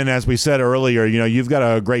 And then, as we said earlier, you know, you've got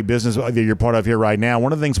a great business that you're part of here right now.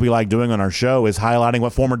 One of the things we like doing on our show is highlighting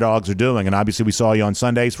what former Dogs are doing. And obviously, we saw you on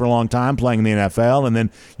Sundays for a long time playing in the NFL, and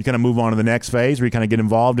then you kind of move on to the next phase where you kind of get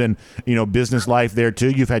involved in, you know, business life there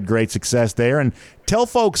too. You've had great success there. And tell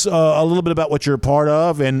folks a little bit about what you're a part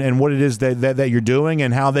of and what it is that you're doing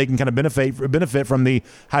and how they can kind of benefit from the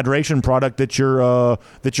hydration product that you're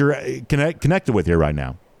connected with here right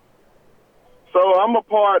now. So I'm a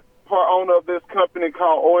part owner of this company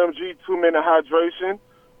called OMG 2-Minute Hydration.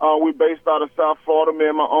 We based out of South Florida. Me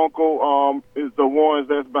and my uncle is the ones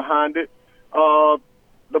that's behind it.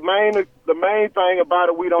 The main thing about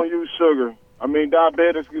it, we don't use sugar. I mean,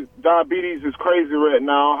 diabetes is crazy right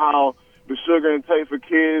now. How the sugar intake for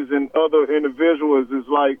kids and other individuals is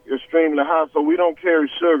like extremely high. So we don't carry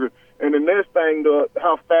sugar. And the next thing,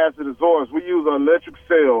 how fast it absorbs. We use an electric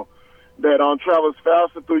cell that travels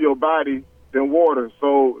faster through your body than water.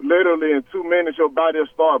 So literally in 2 minutes, your body will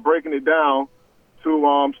start breaking it down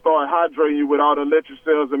to start hydrating you with all the electric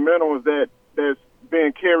cells and minerals that's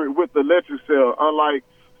being carried with the electric cell. Unlike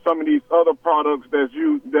some of these other products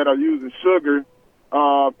that are using sugar,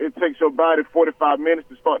 it takes your body 45 minutes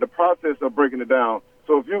to start the process of breaking it down.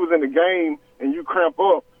 So if you was in the game and you cramp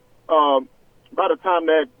up, by the time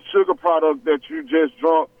that sugar product that you just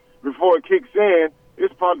drunk, before it kicks in,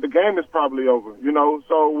 the game is probably over, you know.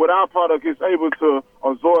 So with our product, it's able to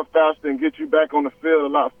absorb faster and get you back on the field a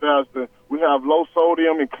lot faster. We have low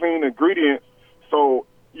sodium and clean ingredients, so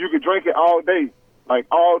you can drink it all day, like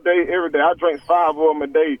all day, every day. I drink 5 of them a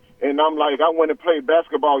day, and I'm like, I went and played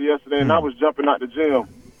basketball yesterday, and I was jumping out the gym.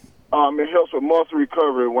 It helps with muscle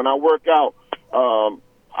recovery. When I work out,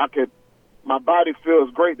 my body feels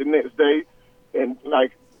great the next day. And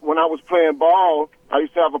like when I was playing ball, I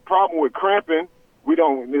used to have a problem with cramping.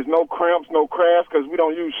 There's no cramps, no cracks because we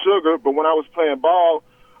don't use sugar. But when I was playing ball,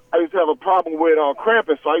 I used to have a problem with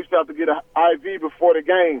cramping, so I used to have to get an IV before the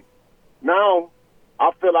game. Now,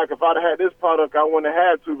 I feel like if I'd have had this product, I wouldn't have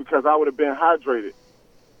had to because I would have been hydrated.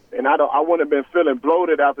 And I wouldn't have been feeling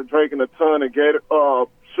bloated after drinking a ton of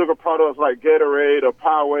sugar products like Gatorade or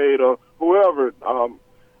Powerade or whoever.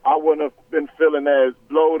 I wouldn't have been feeling as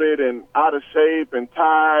bloated and out of shape and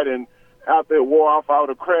tired and out there wore off out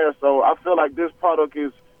of crash. So I feel like this product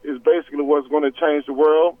is basically what's going to change the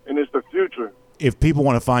world, and it's the future. If people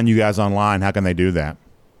want to find you guys online, how can they do that?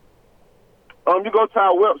 You go to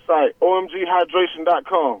our website,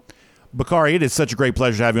 omghydration.com. Bacarri, it is such a great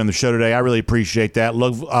pleasure to have you on the show today. I really appreciate that.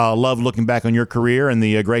 Love looking back on your career and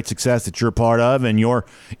the great success that you're part of and your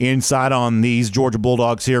insight on these Georgia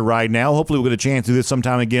Bulldogs here right now. Hopefully we'll get a chance to do this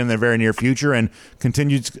sometime again in the very near future, and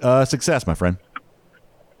continued success, my friend.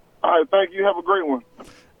 All right, thank you. Have a great one.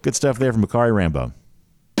 Good stuff there from Bacarri Rambo.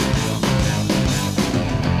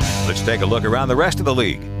 Let's take a look around the rest of the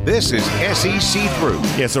league. This is SEC Through.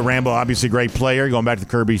 Yeah, so Rambo, obviously a great player, going back to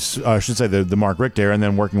the Mark Richt era, and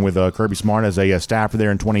then working with Kirby Smart as a staffer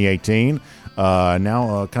there in 2018.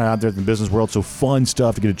 Now kind of out there in the business world, so fun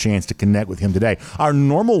stuff to get a chance to connect with him today. Our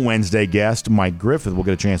normal Wednesday guest, Mike Griffith, we'll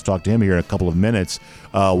get a chance to talk to him here in a couple of minutes.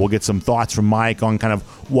 We'll get some thoughts from Mike on kind of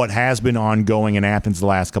what has been ongoing in Athens the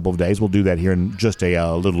last couple of days. We'll do that here in just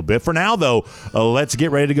a little bit. For now, though, let's get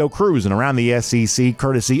ready to go cruising around the SEC,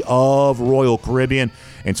 courtesy of Royal Caribbean.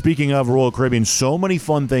 And speaking of Royal Caribbean, so many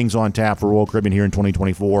fun things on tap for Royal Caribbean here in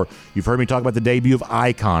 2024. You've heard me talk about the debut of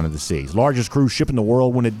Icon of the Seas, largest cruise ship in the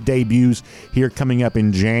world when it debuts here coming up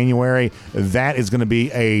in January. That is going to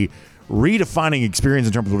be a redefining experience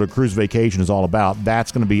in terms of what a cruise vacation is all about.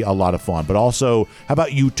 That's going to be a lot of fun. But also, how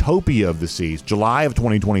about Utopia of the Seas, July of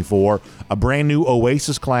 2024, a brand new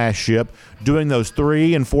Oasis-class ship doing those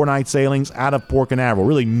 3- and 4-night sailings out of Port Canaveral.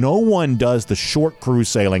 Really, no one does the short cruise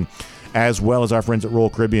sailing as well as our friends at Royal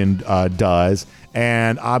Caribbean does.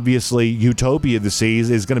 And obviously, Utopia of the Seas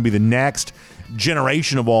is going to be the next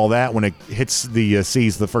generation of all that when it hits the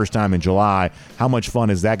seas the first time in July. How much fun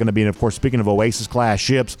is that going to be? And, of course, speaking of Oasis-class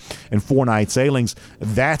ships and 4-night sailings,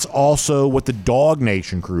 that's also what the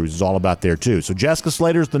DawgNation cruise is all about there, too. So Jessica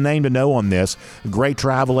Slater's the name to know on this. A great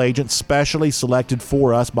travel agent, specially selected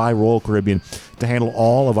for us by Royal Caribbean to handle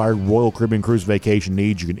all of our Royal Caribbean cruise vacation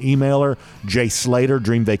needs. You can email her,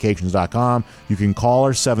 jslater@dreamvacations.com. You can call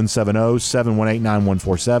her,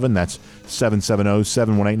 770-718-9147. That's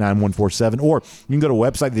 770-718-9147. Or you can go to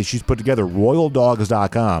a website that she's put together,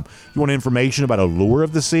 royaldogs.com. You want information about Allure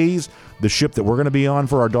of the Seas, the ship that we're going to be on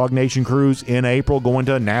for our DawgNation cruise in April, going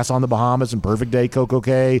to Nassau in the Bahamas and Perfect Day Coco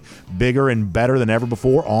Cay, bigger and better than ever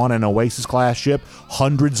before on an Oasis-class ship.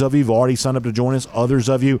 Hundreds of you have already signed up to join us. Others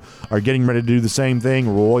of you are getting ready to do the same thing,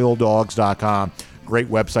 royaldogs.com. Great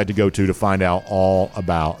website to go to find out all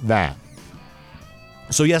about that.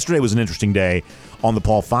 So yesterday was an interesting day on the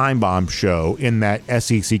Paul Finebaum show, in that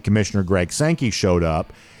SEC Commissioner Greg Sankey showed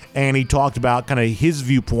up, and he talked about kind of his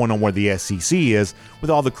viewpoint on where the SEC is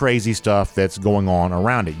with all the crazy stuff that's going on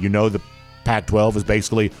around it. You know, the Pac-12 is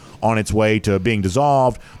basically on its way to being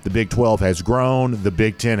dissolved. The Big 12 has grown. The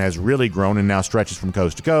Big 10 has really grown and now stretches from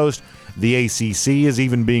coast to coast. The ACC is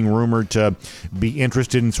even being rumored to be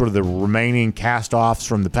interested in sort of the remaining cast-offs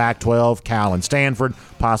from the Pac-12, Cal and Stanford,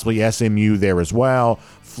 possibly SMU there as well.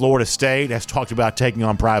 Florida State has talked about taking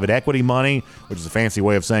on private equity money, which is a fancy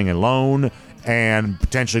way of saying a loan, and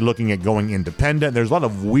potentially looking at going independent. There's a lot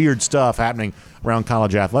of weird stuff happening around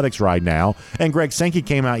college athletics right now. And Greg Sankey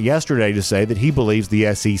came out yesterday to say that he believes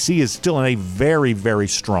the SEC is still in a very, very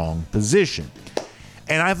strong position.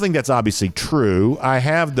 And I think that's obviously true. I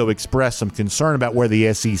have, though, expressed some concern about where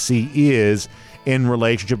the SEC is in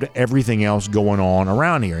relationship to everything else going on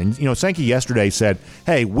around here. And, you know, Sankey yesterday said,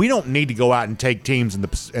 hey, we don't need to go out and take teams in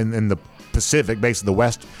the Pacific, basically the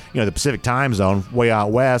West, you know, the Pacific time zone, way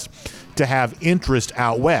out west, to have interest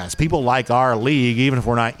out west. People like our league, even if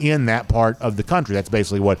we're not in that part of the country. That's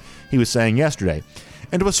basically what he was saying yesterday.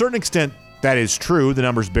 And to a certain extent, that is true. The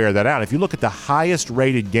numbers bear that out. If you look at the highest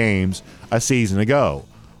rated games a season ago,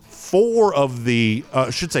 three of the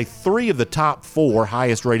top 4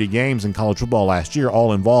 highest rated games in college football last year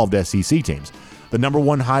all involved SEC teams. The number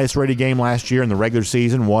one highest rated game last year in the regular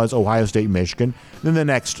season was Ohio State, Michigan. Then the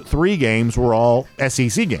next 3 games were all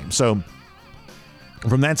SEC games. So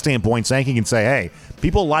from that standpoint, Sankey can say, hey,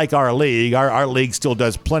 people like our league. Our league still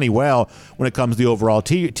does plenty well when it comes to the overall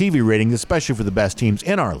TV ratings, especially for the best teams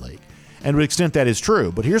in our league. And to an extent, that is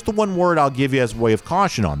true. But here's the one word I'll give you as a way of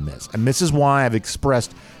caution on this. And this is why I've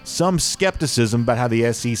expressed some skepticism about how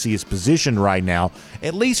the SEC is positioned right now,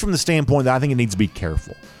 at least from the standpoint that I think it needs to be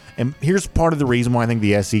careful. And here's part of the reason why I think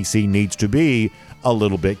the SEC needs to be a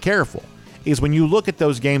little bit careful, is when you look at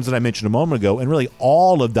those games that I mentioned a moment ago, and really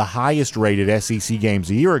all of the highest rated SEC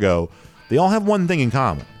games a year ago, they all have one thing in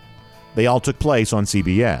common. They all took place on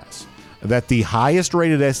CBS. That the highest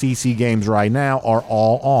rated SEC games right now are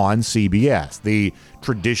all on CBS, the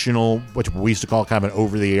traditional, which we used to call kind of an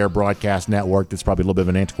over-the-air broadcast network. That's probably a little bit of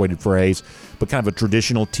an antiquated phrase, but kind of a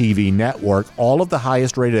traditional TV network. All of the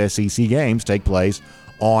highest rated SEC games take place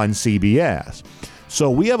on CBS.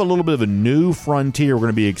 So we have a little bit of a new frontier we're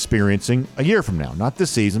going to be experiencing a year from now, not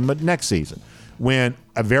this season, but next season, when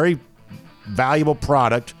a very valuable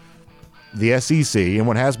product, the SEC, and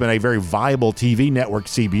what has been a very viable TV network,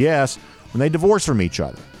 CBS, when they divorce from each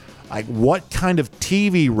other. Like, what kind of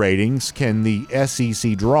TV ratings can the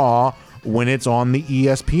SEC draw when it's on the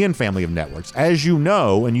ESPN family of networks? As you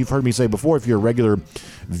know, and you've heard me say before, if you're a regular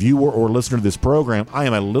viewer or listener to this program, I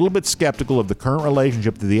am a little bit skeptical of the current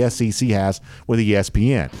relationship that the SEC has with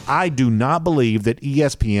ESPN. I do not believe that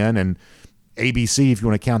ESPN and ABC, if you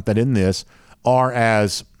want to count that in this, are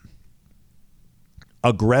as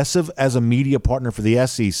aggressive as a media partner for the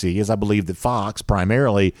SEC as I believe that Fox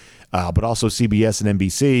primarily, but also CBS and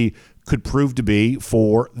NBC could prove to be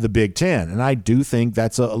for the Big Ten. And I do think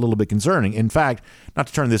that's a little bit concerning. In fact, not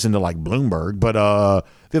to turn this into like Bloomberg, but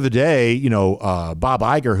the other day, Bob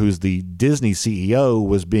Iger, who's the Disney CEO,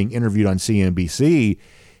 was being interviewed on CNBC.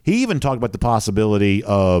 He even talked about the possibility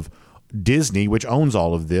of Disney, which owns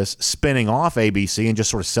all of this, spinning off ABC and just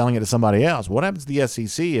sort of selling it to somebody else. What happens to the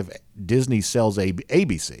SEC if Disney sells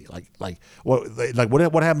ABC?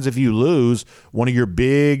 What happens if you lose one of your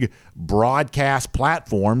big broadcast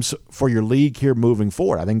platforms for your league here moving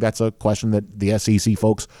forward? I think that's a question that the SEC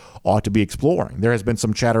folks ought to be exploring. There has been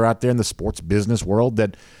some chatter out there in the sports business world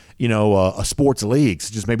that, a sports league,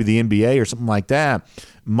 such as maybe the NBA or something like that,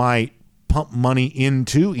 might pump money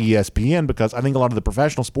into ESPN, because I think a lot of the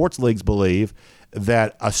professional sports leagues believe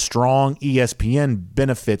that a strong ESPN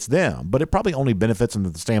benefits them, but it probably only benefits them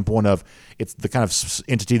from the standpoint of it's the kind of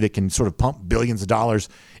entity that can sort of pump billions of dollars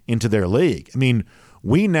into their league. I mean,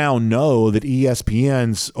 we now know that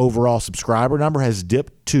ESPN's overall subscriber number has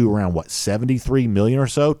dipped to around, 73 million or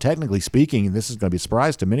so. Technically speaking, and this is going to be a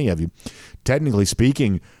surprise to many of you, technically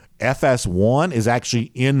speaking, FS1 is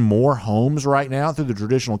actually in more homes right now through the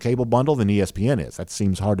traditional cable bundle than ESPN is. That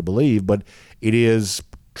seems hard to believe, but it is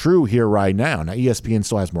true here right now. Now, ESPN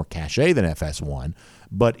still has more cachet than FS1,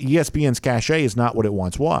 but ESPN's cachet is not what it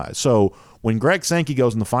once was. So when Greg Sankey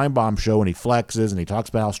goes on the Finebaum show and he flexes and he talks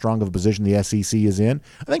about how strong of a position the SEC is in,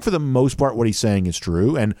 I think for the most part what he's saying is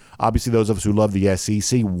true, and obviously those of us who love the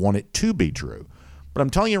SEC want it to be true. But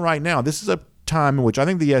I'm telling you right now, this is a time in which I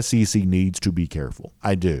think the SEC needs to be careful.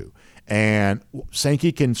 I do. And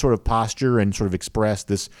Sankey can sort of posture and sort of express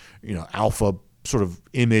this, alpha sort of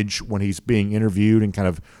image when he's being interviewed and kind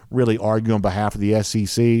of really argue on behalf of the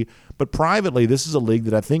SEC. But privately, this is a league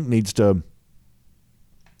that I think needs to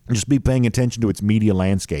just be paying attention to its media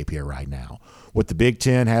landscape here right now. What the Big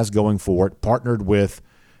Ten has going for it, partnered with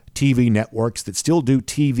TV networks that still do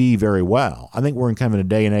TV very well. I think we're in kind of a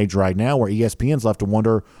day and age right now where ESPN's left to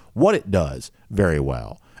wonder what it does very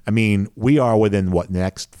well. I mean, we are within,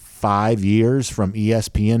 next 5 years from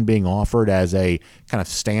ESPN being offered as a kind of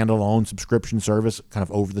standalone subscription service, kind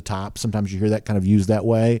of over the top. Sometimes you hear that kind of used that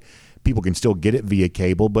way. People can still get it via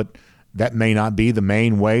cable, but that may not be the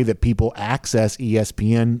main way that people access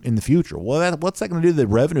ESPN in the future. Well, what's that going to do to the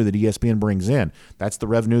revenue that ESPN brings in? That's the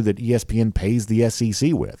revenue that ESPN pays the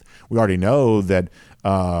SEC with. We already know that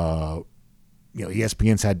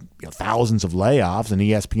ESPN's had thousands of layoffs, and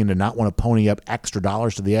ESPN did not want to pony up extra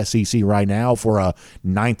dollars to the SEC right now for a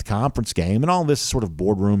 9th conference game. And all this is sort of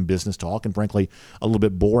boardroom business talk, and frankly, a little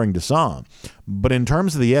bit boring to some. But in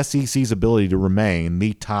terms of the SEC's ability to remain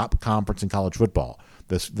the top conference in college football,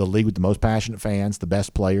 the league with the most passionate fans, the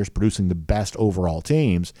best players, producing the best overall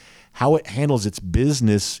teams, how it handles its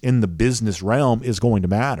business in the business realm is going to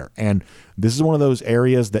matter. And this is one of those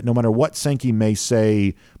areas that no matter what Sankey may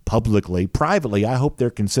say publicly, privately, I hope they're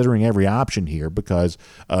considering every option here, because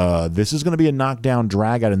this is going to be a knockdown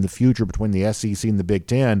drag-out in the future between the SEC and the Big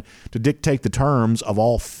Ten to dictate the terms of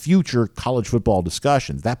all future college football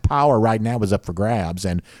discussions. That power right now is up for grabs,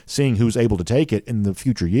 and seeing who's able to take it in the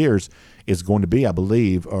future years is going to be, I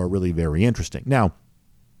believe, really very interesting. Now,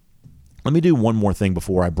 let me do one more thing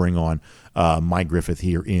before I bring on Mike Griffith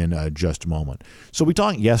here in just a moment. So we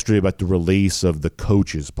talked yesterday about the release of the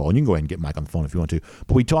coaches poll, and you can go ahead and get Mike on the phone if you want to,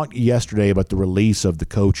 but we talked yesterday about the release of the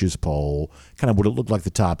coaches poll, kind of what it looked like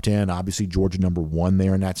the top 10. Obviously, Georgia number 1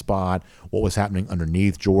 there in that spot. What was happening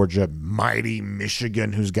underneath Georgia? Mighty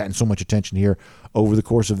Michigan, who's gotten so much attention here over the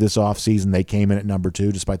course of this offseason. They came in at number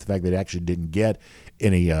 2, despite the fact they actually didn't get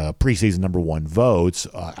any preseason number 1 votes.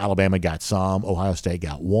 Alabama got some. Ohio State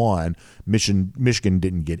got 1. Michigan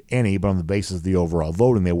didn't get any, but on the basis of the overall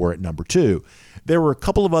voting, they were at number 2. There were a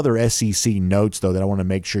couple of other SEC notes, though, that I want to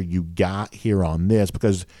make sure you got here on this,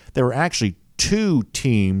 because there were actually 2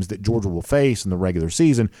 teams that Georgia will face in the regular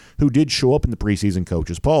season who did show up in the preseason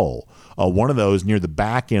coaches poll. One of those near the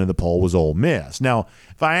back end of the poll was Ole Miss. Now,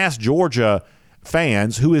 if I ask Georgia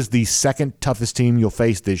fans who is the second toughest team you'll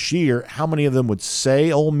face this year, how many of them would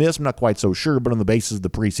say Ole Miss? I'm not quite so sure, but on the basis of the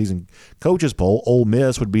preseason coaches poll, Ole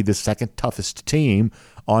Miss would be the second toughest team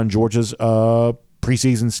on Georgia's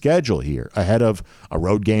preseason schedule here, ahead of a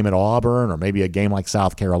road game at Auburn or maybe a game like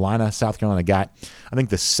South Carolina. South Carolina got, I think,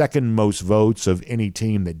 the second most votes of any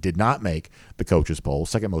team that did not make the coaches poll,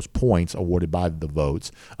 second most points awarded by the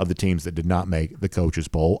votes of the teams that did not make the coaches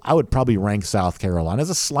poll. I would probably rank South Carolina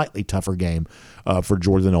as a slightly tougher game for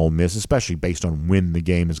Georgia than Ole Miss, especially based on when the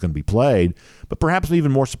game is going to be played. But perhaps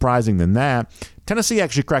even more surprising than that, Tennessee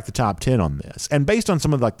actually cracked the top 10 on this. And based on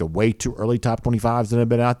some of like the way too early top 25s that have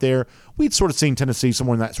been out there, we'd sort of seen Tennessee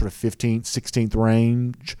somewhere in that sort of 15th, 16th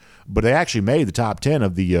range. But they actually made the top 10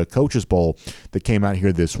 of the coaches poll that came out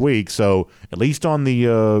here this week. So at least on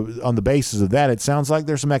the basis of that, it sounds like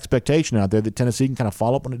there's some expectation out there that Tennessee can kind of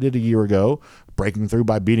follow up on what it did a year ago, breaking through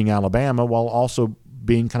by beating Alabama while also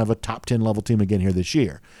being kind of a top 10 level team again here this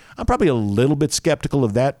year. I'm probably a little bit skeptical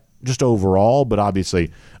of that just overall, but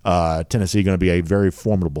obviously Tennessee going to be a very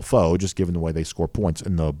formidable foe, just given the way they score points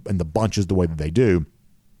in the bunches the way that they do.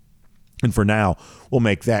 And for now, we'll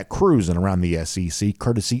make that cruising around the SEC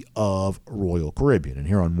courtesy of Royal Caribbean. And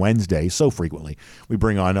here on Wednesday, so frequently, we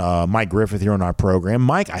bring on Mike Griffith here on our program.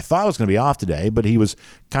 Mike, I thought I was going to be off today, but he was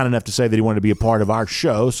kind enough to say that he wanted to be a part of our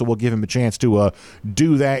show, so we'll give him a chance to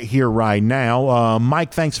do that here right now.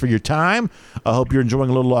 Mike, thanks for your time. I hope you're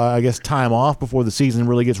enjoying a little, time off before the season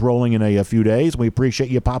really gets rolling in a few days. We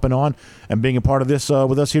appreciate you popping on and being a part of this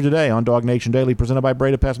with us here today on DawgNation Daily, presented by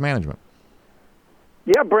Breda Pest Management.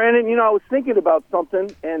 Yeah, Brandon, I was thinking about something,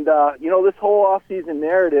 and, this whole offseason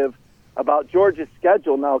narrative about Georgia's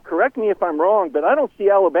schedule. Now, correct me if I'm wrong, but I don't see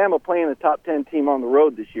Alabama playing a top 10 team on the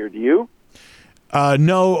road this year. Do you?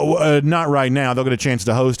 No, not right now. They'll get a chance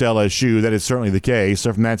to host LSU. That is certainly the case.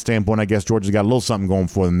 So from that standpoint, I guess Georgia's got a little something going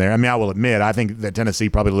for them there. I mean, I will admit, I think that Tennessee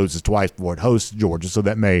probably loses twice before it hosts Georgia, so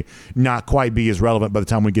that may not quite be as relevant by the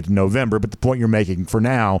time we get to November. But the point you're making for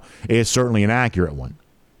now is certainly an accurate one.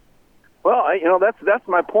 Well, that's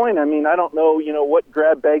my point. I mean, I don't know, what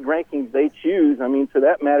grab bag rankings they choose. I mean, for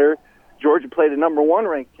that matter, Georgia played a number 1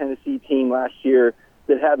 ranked Tennessee team last year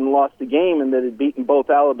that hadn't lost a game and that had beaten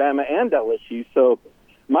both Alabama and LSU. So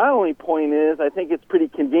my only point is I think it's pretty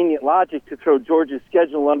convenient logic to throw Georgia's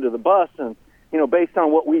schedule under the bus and, based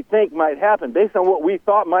on what we think might happen, based on what we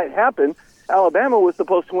thought might happen, Alabama was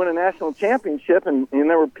supposed to win a national championship, and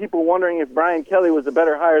there were people wondering if Brian Kelly was a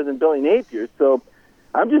better hire than Billy Napier. So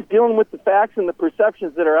I'm just dealing with the facts and the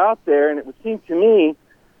perceptions that are out there, and it would seem to me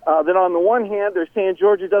that on the one hand, they're saying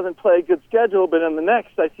Georgia doesn't play a good schedule, but on the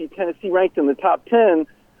next, I see Tennessee ranked in the top 10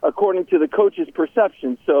 according to the coach's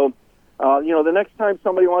perception. So, the next time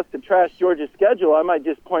somebody wants to trash Georgia's schedule, I might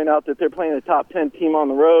just point out that they're playing a top 10 team on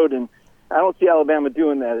the road, and I don't see Alabama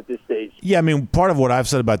doing that at this stage. Yeah, I mean, part of what I've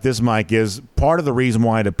said about this, Mike, is part of the reason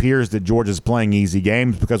why it appears that Georgia's playing easy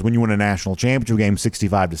games, because when you win a national championship game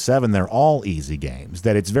 65-7, they're all easy games,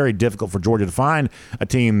 that it's very difficult for Georgia to find a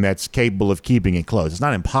team that's capable of keeping it close. It's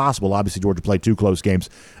not impossible. Obviously, Georgia played 2 close games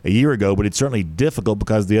a year ago, but it's certainly difficult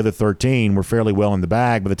because the other 13 were fairly well in the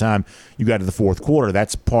bag by the time you got to the fourth quarter.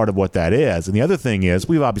 That's part of what that is. And the other thing is,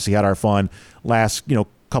 we've obviously had our fun last,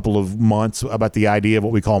 couple of months about the idea of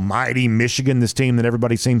what we call mighty Michigan, this team that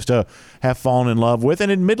everybody seems to have fallen in love with.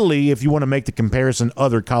 And admittedly, if you want to make the comparison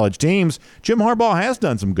other college teams, Jim Harbaugh has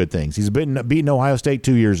done some good things. He's beaten Ohio State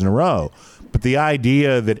 2 years in a row. But the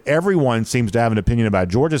idea that everyone seems to have an opinion about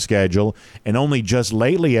Georgia's schedule, and only just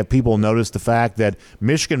lately have people noticed the fact that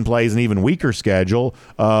Michigan plays an even weaker schedule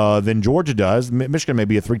than Georgia does. Michigan may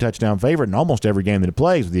be a 3-touchdown favorite in almost every game that it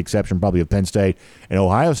plays, with the exception probably of Penn State and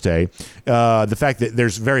Ohio State. The fact that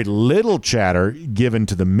there's very little chatter given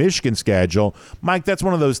to the Michigan schedule, Mike, that's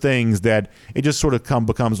one of those things that it just sort of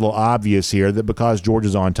becomes a little obvious here that because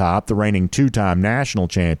Georgia's on top, the reigning 2-time national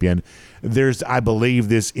champion, there's, I believe,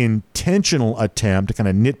 this intentional attempt to kind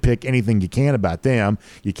of nitpick anything you can about them.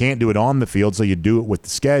 You can't do it on the field, so you do it with the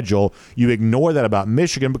schedule. You ignore that about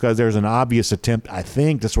Michigan because there's an obvious attempt, I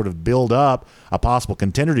think, to sort of build up a possible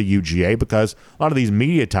contender to UGA because a lot of these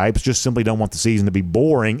media types just simply don't want the season to be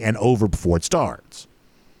boring and over before it starts.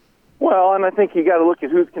 Well, and I think you got to look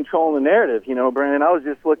at who's controlling the narrative. Brandon, I was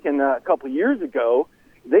just looking a couple years ago.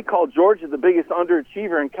 They called Georgia the biggest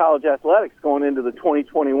underachiever in college athletics going into the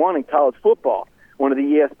 2021 in college football. One of the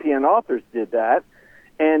ESPN authors did that.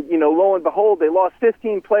 And, lo and behold, they lost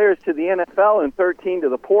 15 players to the NFL and 13 to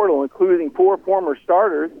the portal, including 4 former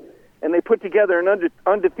starters. And they put together an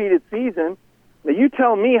undefeated season. Now, you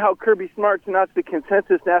tell me how Kirby Smart's not the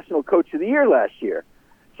consensus National Coach of the Year last year.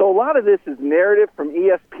 So a lot of this is narrative from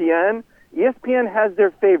ESPN. ESPN has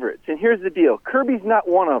their favorites. And here's the deal. Kirby's not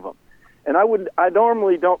one of them. And I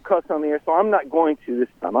normally don't cuss on the air, so I'm not going to this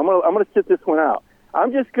time. I'm going to sit this one out.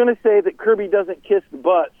 I'm just going to say that Kirby doesn't kiss the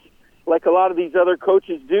butts like a lot of these other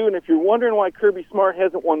coaches do. And if you're wondering why Kirby Smart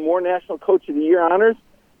hasn't won more National Coach of the Year honors,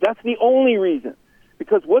 that's the only reason.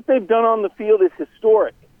 Because what they've done on the field is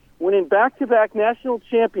historic. Winning back-to-back national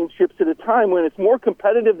championships at a time when it's more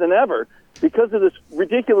competitive than ever because of this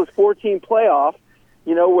ridiculous 14 playoff,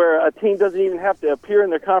 where a team doesn't even have to appear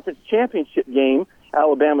in their conference championship game,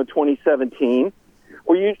 Alabama 2017,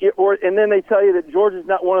 and then they tell you that Georgia's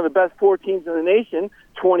not one of the best 4 teams in the nation,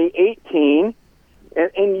 2018,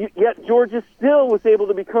 and yet Georgia still was able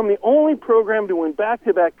to become the only program to win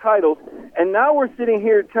back-to-back titles, and now we're sitting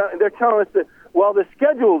here, they're telling us that, well, the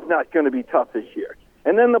schedule's not going to be tough this year.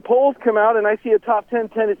 And then the polls come out, and I see a top 10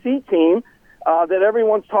 Tennessee team that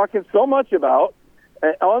everyone's talking so much about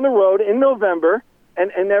on the road in November,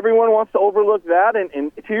 and everyone wants to overlook that,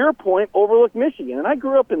 and to your point, overlook Michigan. And I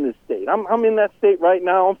grew up in this state. I'm in that state right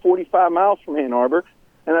now. I'm 45 miles from Ann Arbor,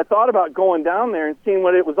 and I thought about going down there and seeing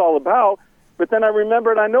what it was all about, but then I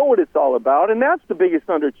remembered I know what it's all about, and that's the biggest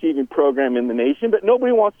underachieving program in the nation, but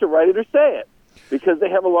nobody wants to write it or say it because they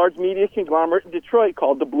have a large media conglomerate in Detroit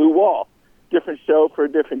called the Blue Wall. Different show for a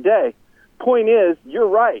different day. Point is, you're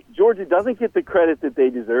right. Georgia doesn't get the credit that they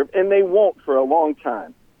deserve, and they won't for a long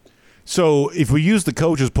time. So if we use the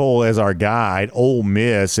coaches poll as our guide, Ole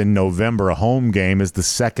Miss in November, a home game, is the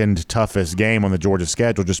second toughest game on the Georgia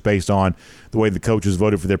schedule just based on the way the coaches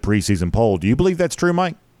voted for their preseason poll. Do you believe that's true,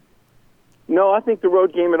 Mike? No, I think the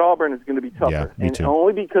road game at Auburn is going to be tougher. Yeah, me too. And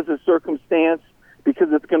only because of circumstance, because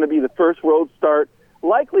it's going to be the first road start,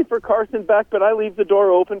 likely for Carson Beck, but I leave the door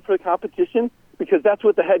open for the competition because that's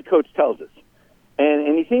what the head coach tells us.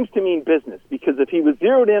 And he seems to mean business because if he was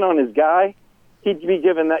zeroed in on his guy, he'd be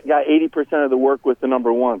giving that guy 80% of the work with the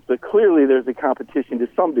number ones. But clearly there's a competition to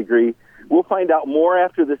some degree. We'll find out more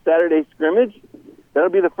after the Saturday scrimmage. That'll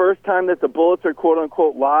be the first time that the Bullets are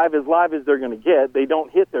quote-unquote live as they're going to get. They don't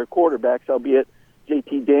hit their quarterbacks, albeit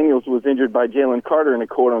J.T. Daniels was injured by Jalen Carter in a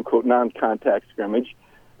quote-unquote non-contact scrimmage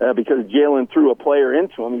because Jalen threw a player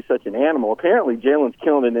into him. He's such an animal. Apparently Jalen's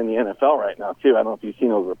killing it in the NFL right now, too. I don't know if you've seen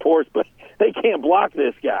those reports, but they can't block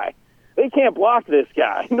this guy. They can't block this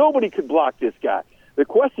guy. Nobody could block this guy. The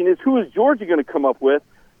question is, who is Georgia going to come up with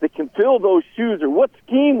that can fill those shoes, or what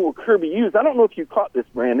scheme will Kirby use? I don't know if you caught this,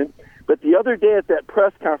 Brandon, but the other day at that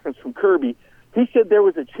press conference from Kirby, he said there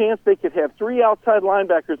was a chance they could have 3 outside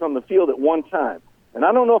linebackers on the field at one time. And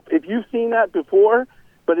I don't know if you've seen that before,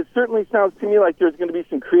 but it certainly sounds to me like there's going to be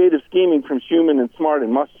some creative scheming from Schumann and Smart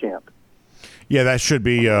and Muschamp. Yeah, that should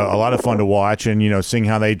be a lot of fun to watch, and seeing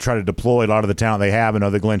how they try to deploy a lot of the talent they have. I know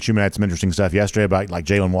that Glenn Schumann had some interesting stuff yesterday about like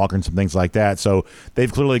Jalen Walker and some things like that. So they've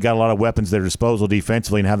clearly got a lot of weapons at their disposal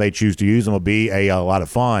defensively, and how they choose to use them will be a lot of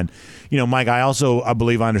fun. Mike, I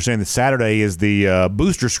believe I understand that Saturday is the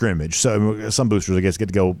booster scrimmage. So some boosters, I guess, get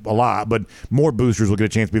to go a lot, but more boosters will get a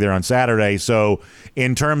chance to be there on Saturday. So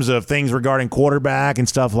in terms of things regarding quarterback and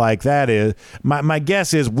stuff like that, my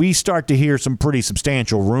guess is we start to hear some pretty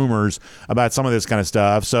substantial rumors about some some of this kind of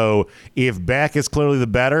stuff. So if Beck is clearly the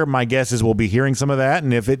better, my guess is we'll be hearing some of that.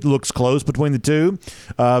 And if it looks close between the two,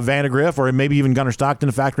 Vandegrift or maybe even Gunnar Stockton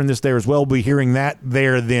to factor in this there as well, we'll be hearing that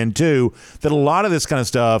there then too. That a lot of this kind of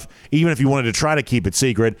stuff, even if you wanted to try to keep it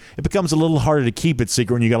secret, it becomes a little harder to keep it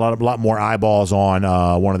secret when you got a lot more eyeballs on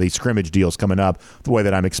one of these scrimmage deals coming up the way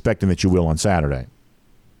that I'm expecting that you will on Saturday.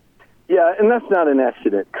 Yeah, and that's not an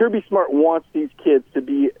accident. Kirby Smart wants these kids to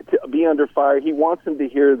be under fire. He wants them to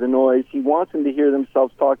hear the noise. He wants them to hear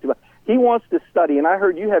themselves talked about. He wants to study. And I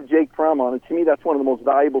heard you have Jake Fromm on, and to me that's one of the most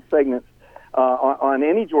valuable segments on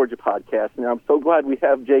any Georgia podcast. And I'm so glad we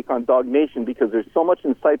have Jake on DawgNation because there's so much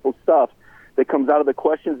insightful stuff that comes out of the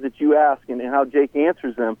questions that you ask and how Jake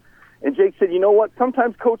answers them. And Jake said, you know what,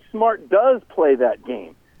 sometimes Coach Smart does play that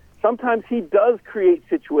game. Sometimes he does create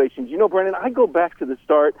situations. You know, Brendan, I go back to the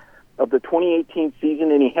start of the 2018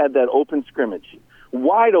 season, and he had that open scrimmage,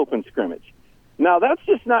 wide open scrimmage. Now, that's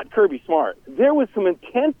just not Kirby Smart. There was some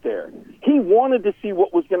intent there. He wanted to see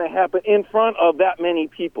what was going to happen in front of that many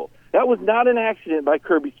people. That was not an accident by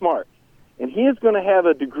Kirby Smart. And he is going to have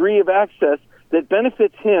a degree of access that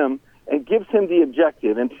benefits him and gives him the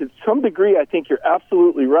objective. And to some degree, I think you're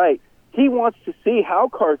absolutely right. He wants to see how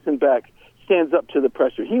Carson Beck stands up to the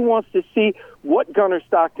pressure. He wants to see what Gunnar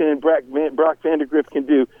Stockton and Brock Vandegrift can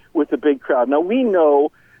do with a big crowd. Now, we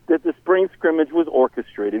know that the spring scrimmage was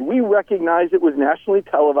orchestrated. We recognize it was nationally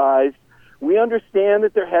televised. We understand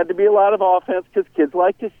that there had to be a lot of offense because kids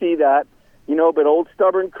like to see that. You know, but old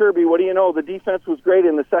stubborn Kirby, what do you know? The defense was great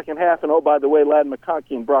in the second half, and oh, by the way, Ladd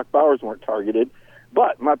McConkey and Brock Bowers weren't targeted.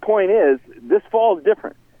 But my point is, this fall is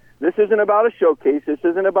different. This isn't about a showcase. This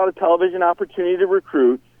isn't about a television opportunity to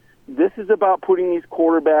recruit. This is about putting these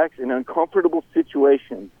quarterbacks in uncomfortable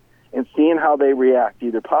situations and seeing how they react,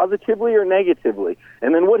 either positively or negatively.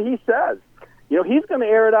 And then what he says, you know, he's going to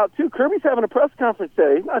air it out too. Kirby's having a press conference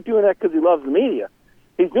today. He's not doing that because he loves the media.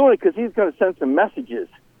 He's doing it because he's going to send some messages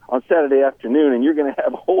on Saturday afternoon, and you're going to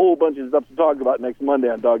have a whole bunch of stuff to talk about next Monday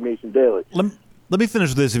on DawgNation Daily. Let me finish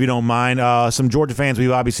with this, if you don't mind. Some Georgia fans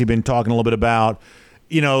we've obviously been talking a little bit about,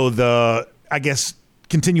 you know, the, I guess,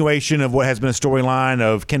 continuation of what has been a storyline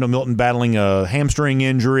of Kendall Milton battling a hamstring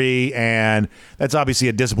injury, and that's obviously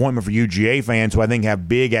a disappointment for UGA fans who I think have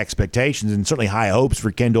big expectations and certainly high hopes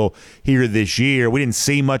for Kendall here this year. We didn't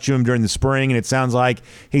see much of him during the spring, and it sounds like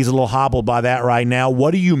he's a little hobbled by that right now.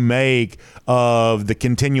 What do you make of the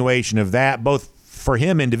continuation of that, both for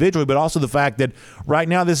him individually, but also the fact that right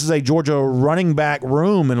now this is a Georgia running back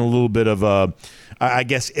room in a little bit of a, I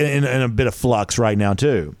guess, in a bit of flux right now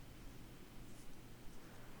too?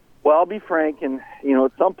 Well, I'll be frank, and, you know,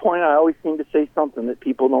 at some point I always seem to say something that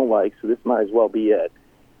people don't like, so this might as well be it.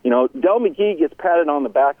 You know, Del McGee gets patted on the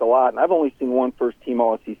back a lot, and I've only seen one first-team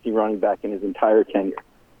All-SEC running back in his entire tenure,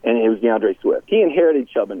 and it was DeAndre Swift. He inherited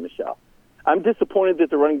Chubb and Michelle. I'm disappointed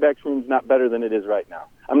that the running backs room is not better than it is right now.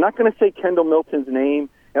 I'm not going to say Kendall Milton's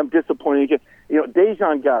name. I'm disappointed. You know,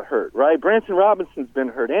 Dejan got hurt, right? Branson Robinson's been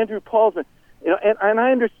hurt. Andrew Paul's been, you know, and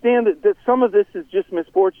I understand that some of this is just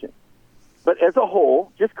misfortune. But as a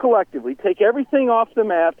whole, just collectively, take everything off the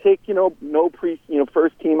map. Take, you know,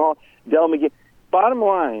 first team all Del McGee. Bottom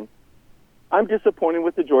line, I'm disappointed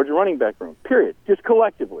with the Georgia running back room. Period. Just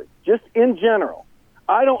collectively, just in general.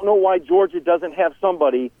 I don't know why Georgia doesn't have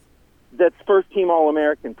somebody that's first team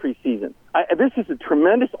All-American preseason. This is a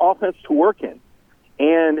tremendous offense to work in,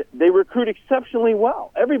 and they recruit exceptionally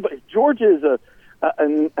well. Georgia is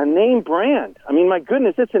a name brand. I mean, my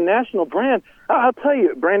goodness, it's a national brand. I'll tell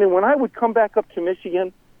you, Brandon, when I would come back up to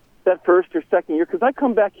Michigan that first or second year, because I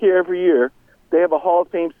come back here every year, they have a Hall of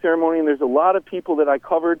Fame ceremony, and there's a lot of people that I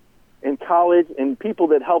covered in college and people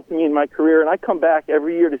that helped me in my career, and I come back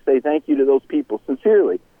every year to say thank you to those people,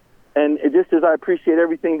 sincerely. And just as I appreciate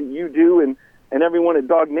everything that you do and everyone at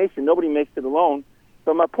DawgNation, nobody makes it alone.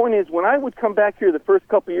 But my point is, when I would come back here the first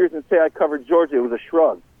couple of years and say I covered Georgia, it was a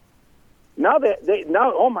shrug. Now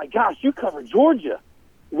oh my gosh, you covered Georgia.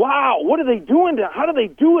 Wow, what are they doing now? How do they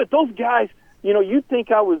do it? Those guys, you know, you'd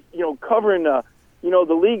think I was, you know, covering,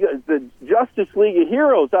 the Justice League of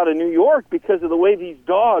Heroes out of New York because of the way these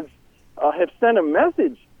dogs have sent a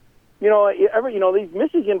message. You know, these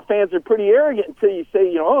Michigan fans are pretty arrogant until you say,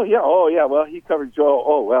 you know, oh yeah, well, he covered Joe.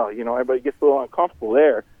 Oh well, you know, everybody gets a little uncomfortable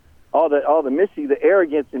there. The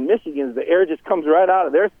arrogance in Michigan, the air just comes right out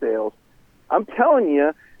of their sails. I'm telling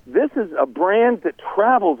you, this is a brand that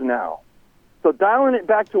travels now. So dialing it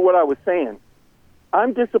back to what I was saying,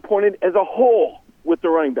 I'm disappointed as a whole with the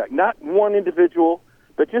running back, not one individual,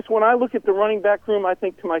 but just when I look at the running back room, I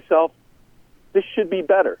think to myself, this should be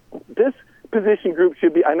better. This position group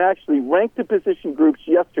should be, and I actually ranked the position groups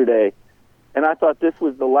yesterday, and I thought this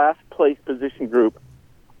was the last place position group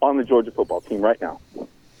on the Georgia football team right now.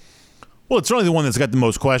 Well, it's certainly the one that's got the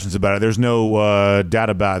most questions about it. There's no doubt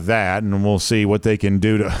about that, and we'll see what they can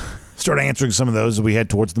do to start answering some of those as we head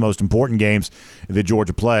towards the most important games that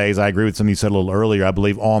Georgia plays. I agree with something you said a little earlier. I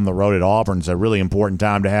believe on the road at Auburn is a really important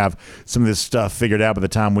time to have some of this stuff figured out by the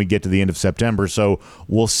time we get to the end of September. So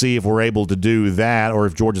we'll see if we're able to do that, or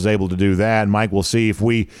if Georgia's able to do that. And Mike, we'll see if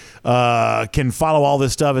we can follow all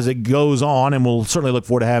this stuff as it goes on, and we'll certainly look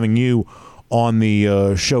forward to having you on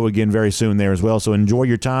the show again very soon there as well. So enjoy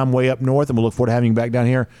your time way up north, and we'll look forward to having you back down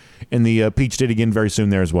here in the Peach State again very soon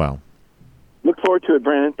there as well. Look forward to it,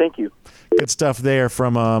 Brandon. Thank you. Good stuff there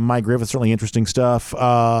from Mike Griffith. Certainly interesting stuff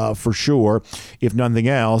for sure, if nothing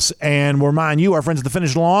else. And we'll remind you, our friends at the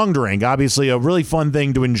Finish Long Drink, obviously a really fun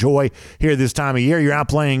thing to enjoy here this time of year. You're out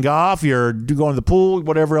playing golf, you're going to the pool,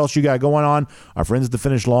 whatever else you got going on. Our friends at the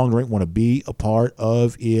Finish Long Drink want to be a part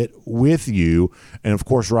of it with you. And, of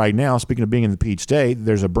course, right now, speaking of being in the Peach State,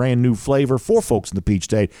 there's a brand new flavor for folks in the Peach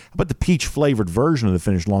State. How about the peach-flavored version of the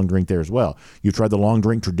Finish Long Drink there as well? You've tried the Long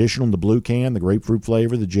Drink Traditional in the blue can, the grapefruit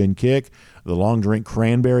flavor, the gin kick, the Long Drink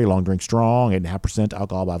Cranberry, Long Drink Strong, 8.5%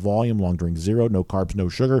 alcohol by volume, Long Drink Zero, no carbs, no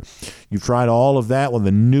sugar. You've tried all of that. Well,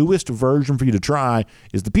 the newest version for you to try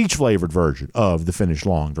is the peach-flavored version of the Finish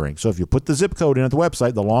Long Drink. So if you put the zip code in at the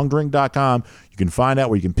website, thelongdrink.com, you can find out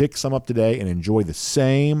where you can pick some up today and enjoy the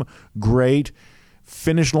same great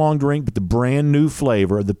Finish Long Drink, but the brand new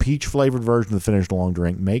flavor, the peach-flavored version of the Finish Long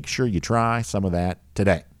Drink. Make sure you try some of that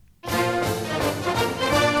today.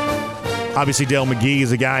 Obviously, Dale McGee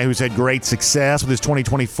is a guy who's had great success with his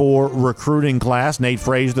 2024 recruiting class. Nate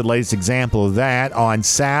Frazier, the latest example of that on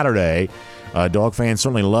Saturday. Dog fans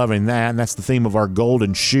certainly loving that, and that's the theme of our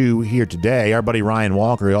golden shoe here today. Our buddy Ryan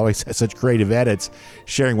Walker, who always has such creative edits,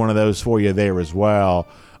 sharing one of those for you there as well.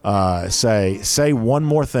 Say one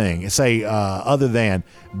more thing. Say other than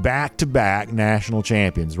back-to-back national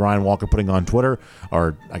champions. Ryan Walker putting on Twitter,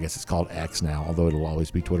 or I guess it's called X now, although it'll always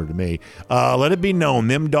be Twitter to me. Let it be known,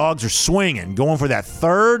 them dogs are swinging, going for that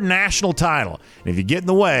third national title. And if you get in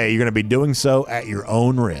the way, you're going to be doing so at your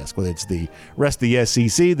own risk, whether it's the rest of the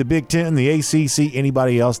SEC, the Big Ten, the ACC,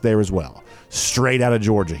 anybody else there as well. Straight out of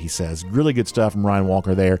Georgia, he says. Really good stuff from Ryan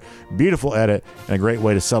Walker there. Beautiful edit and a great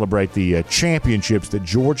way to celebrate the championships that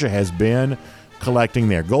Georgia has been collecting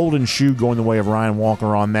there. Golden shoe going the way of Ryan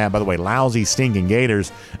Walker on that. By the way, lousy, stinking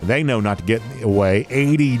Gators, they know not to get away.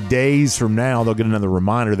 80 days from now, they'll get another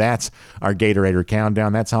reminder. That's our Gator Hater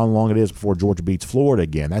Countdown. That's how long it is before Georgia beats Florida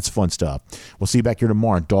again. That's fun stuff. We'll see you back here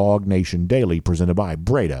tomorrow. DawgNation Daily, presented by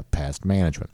Breda Pest Management.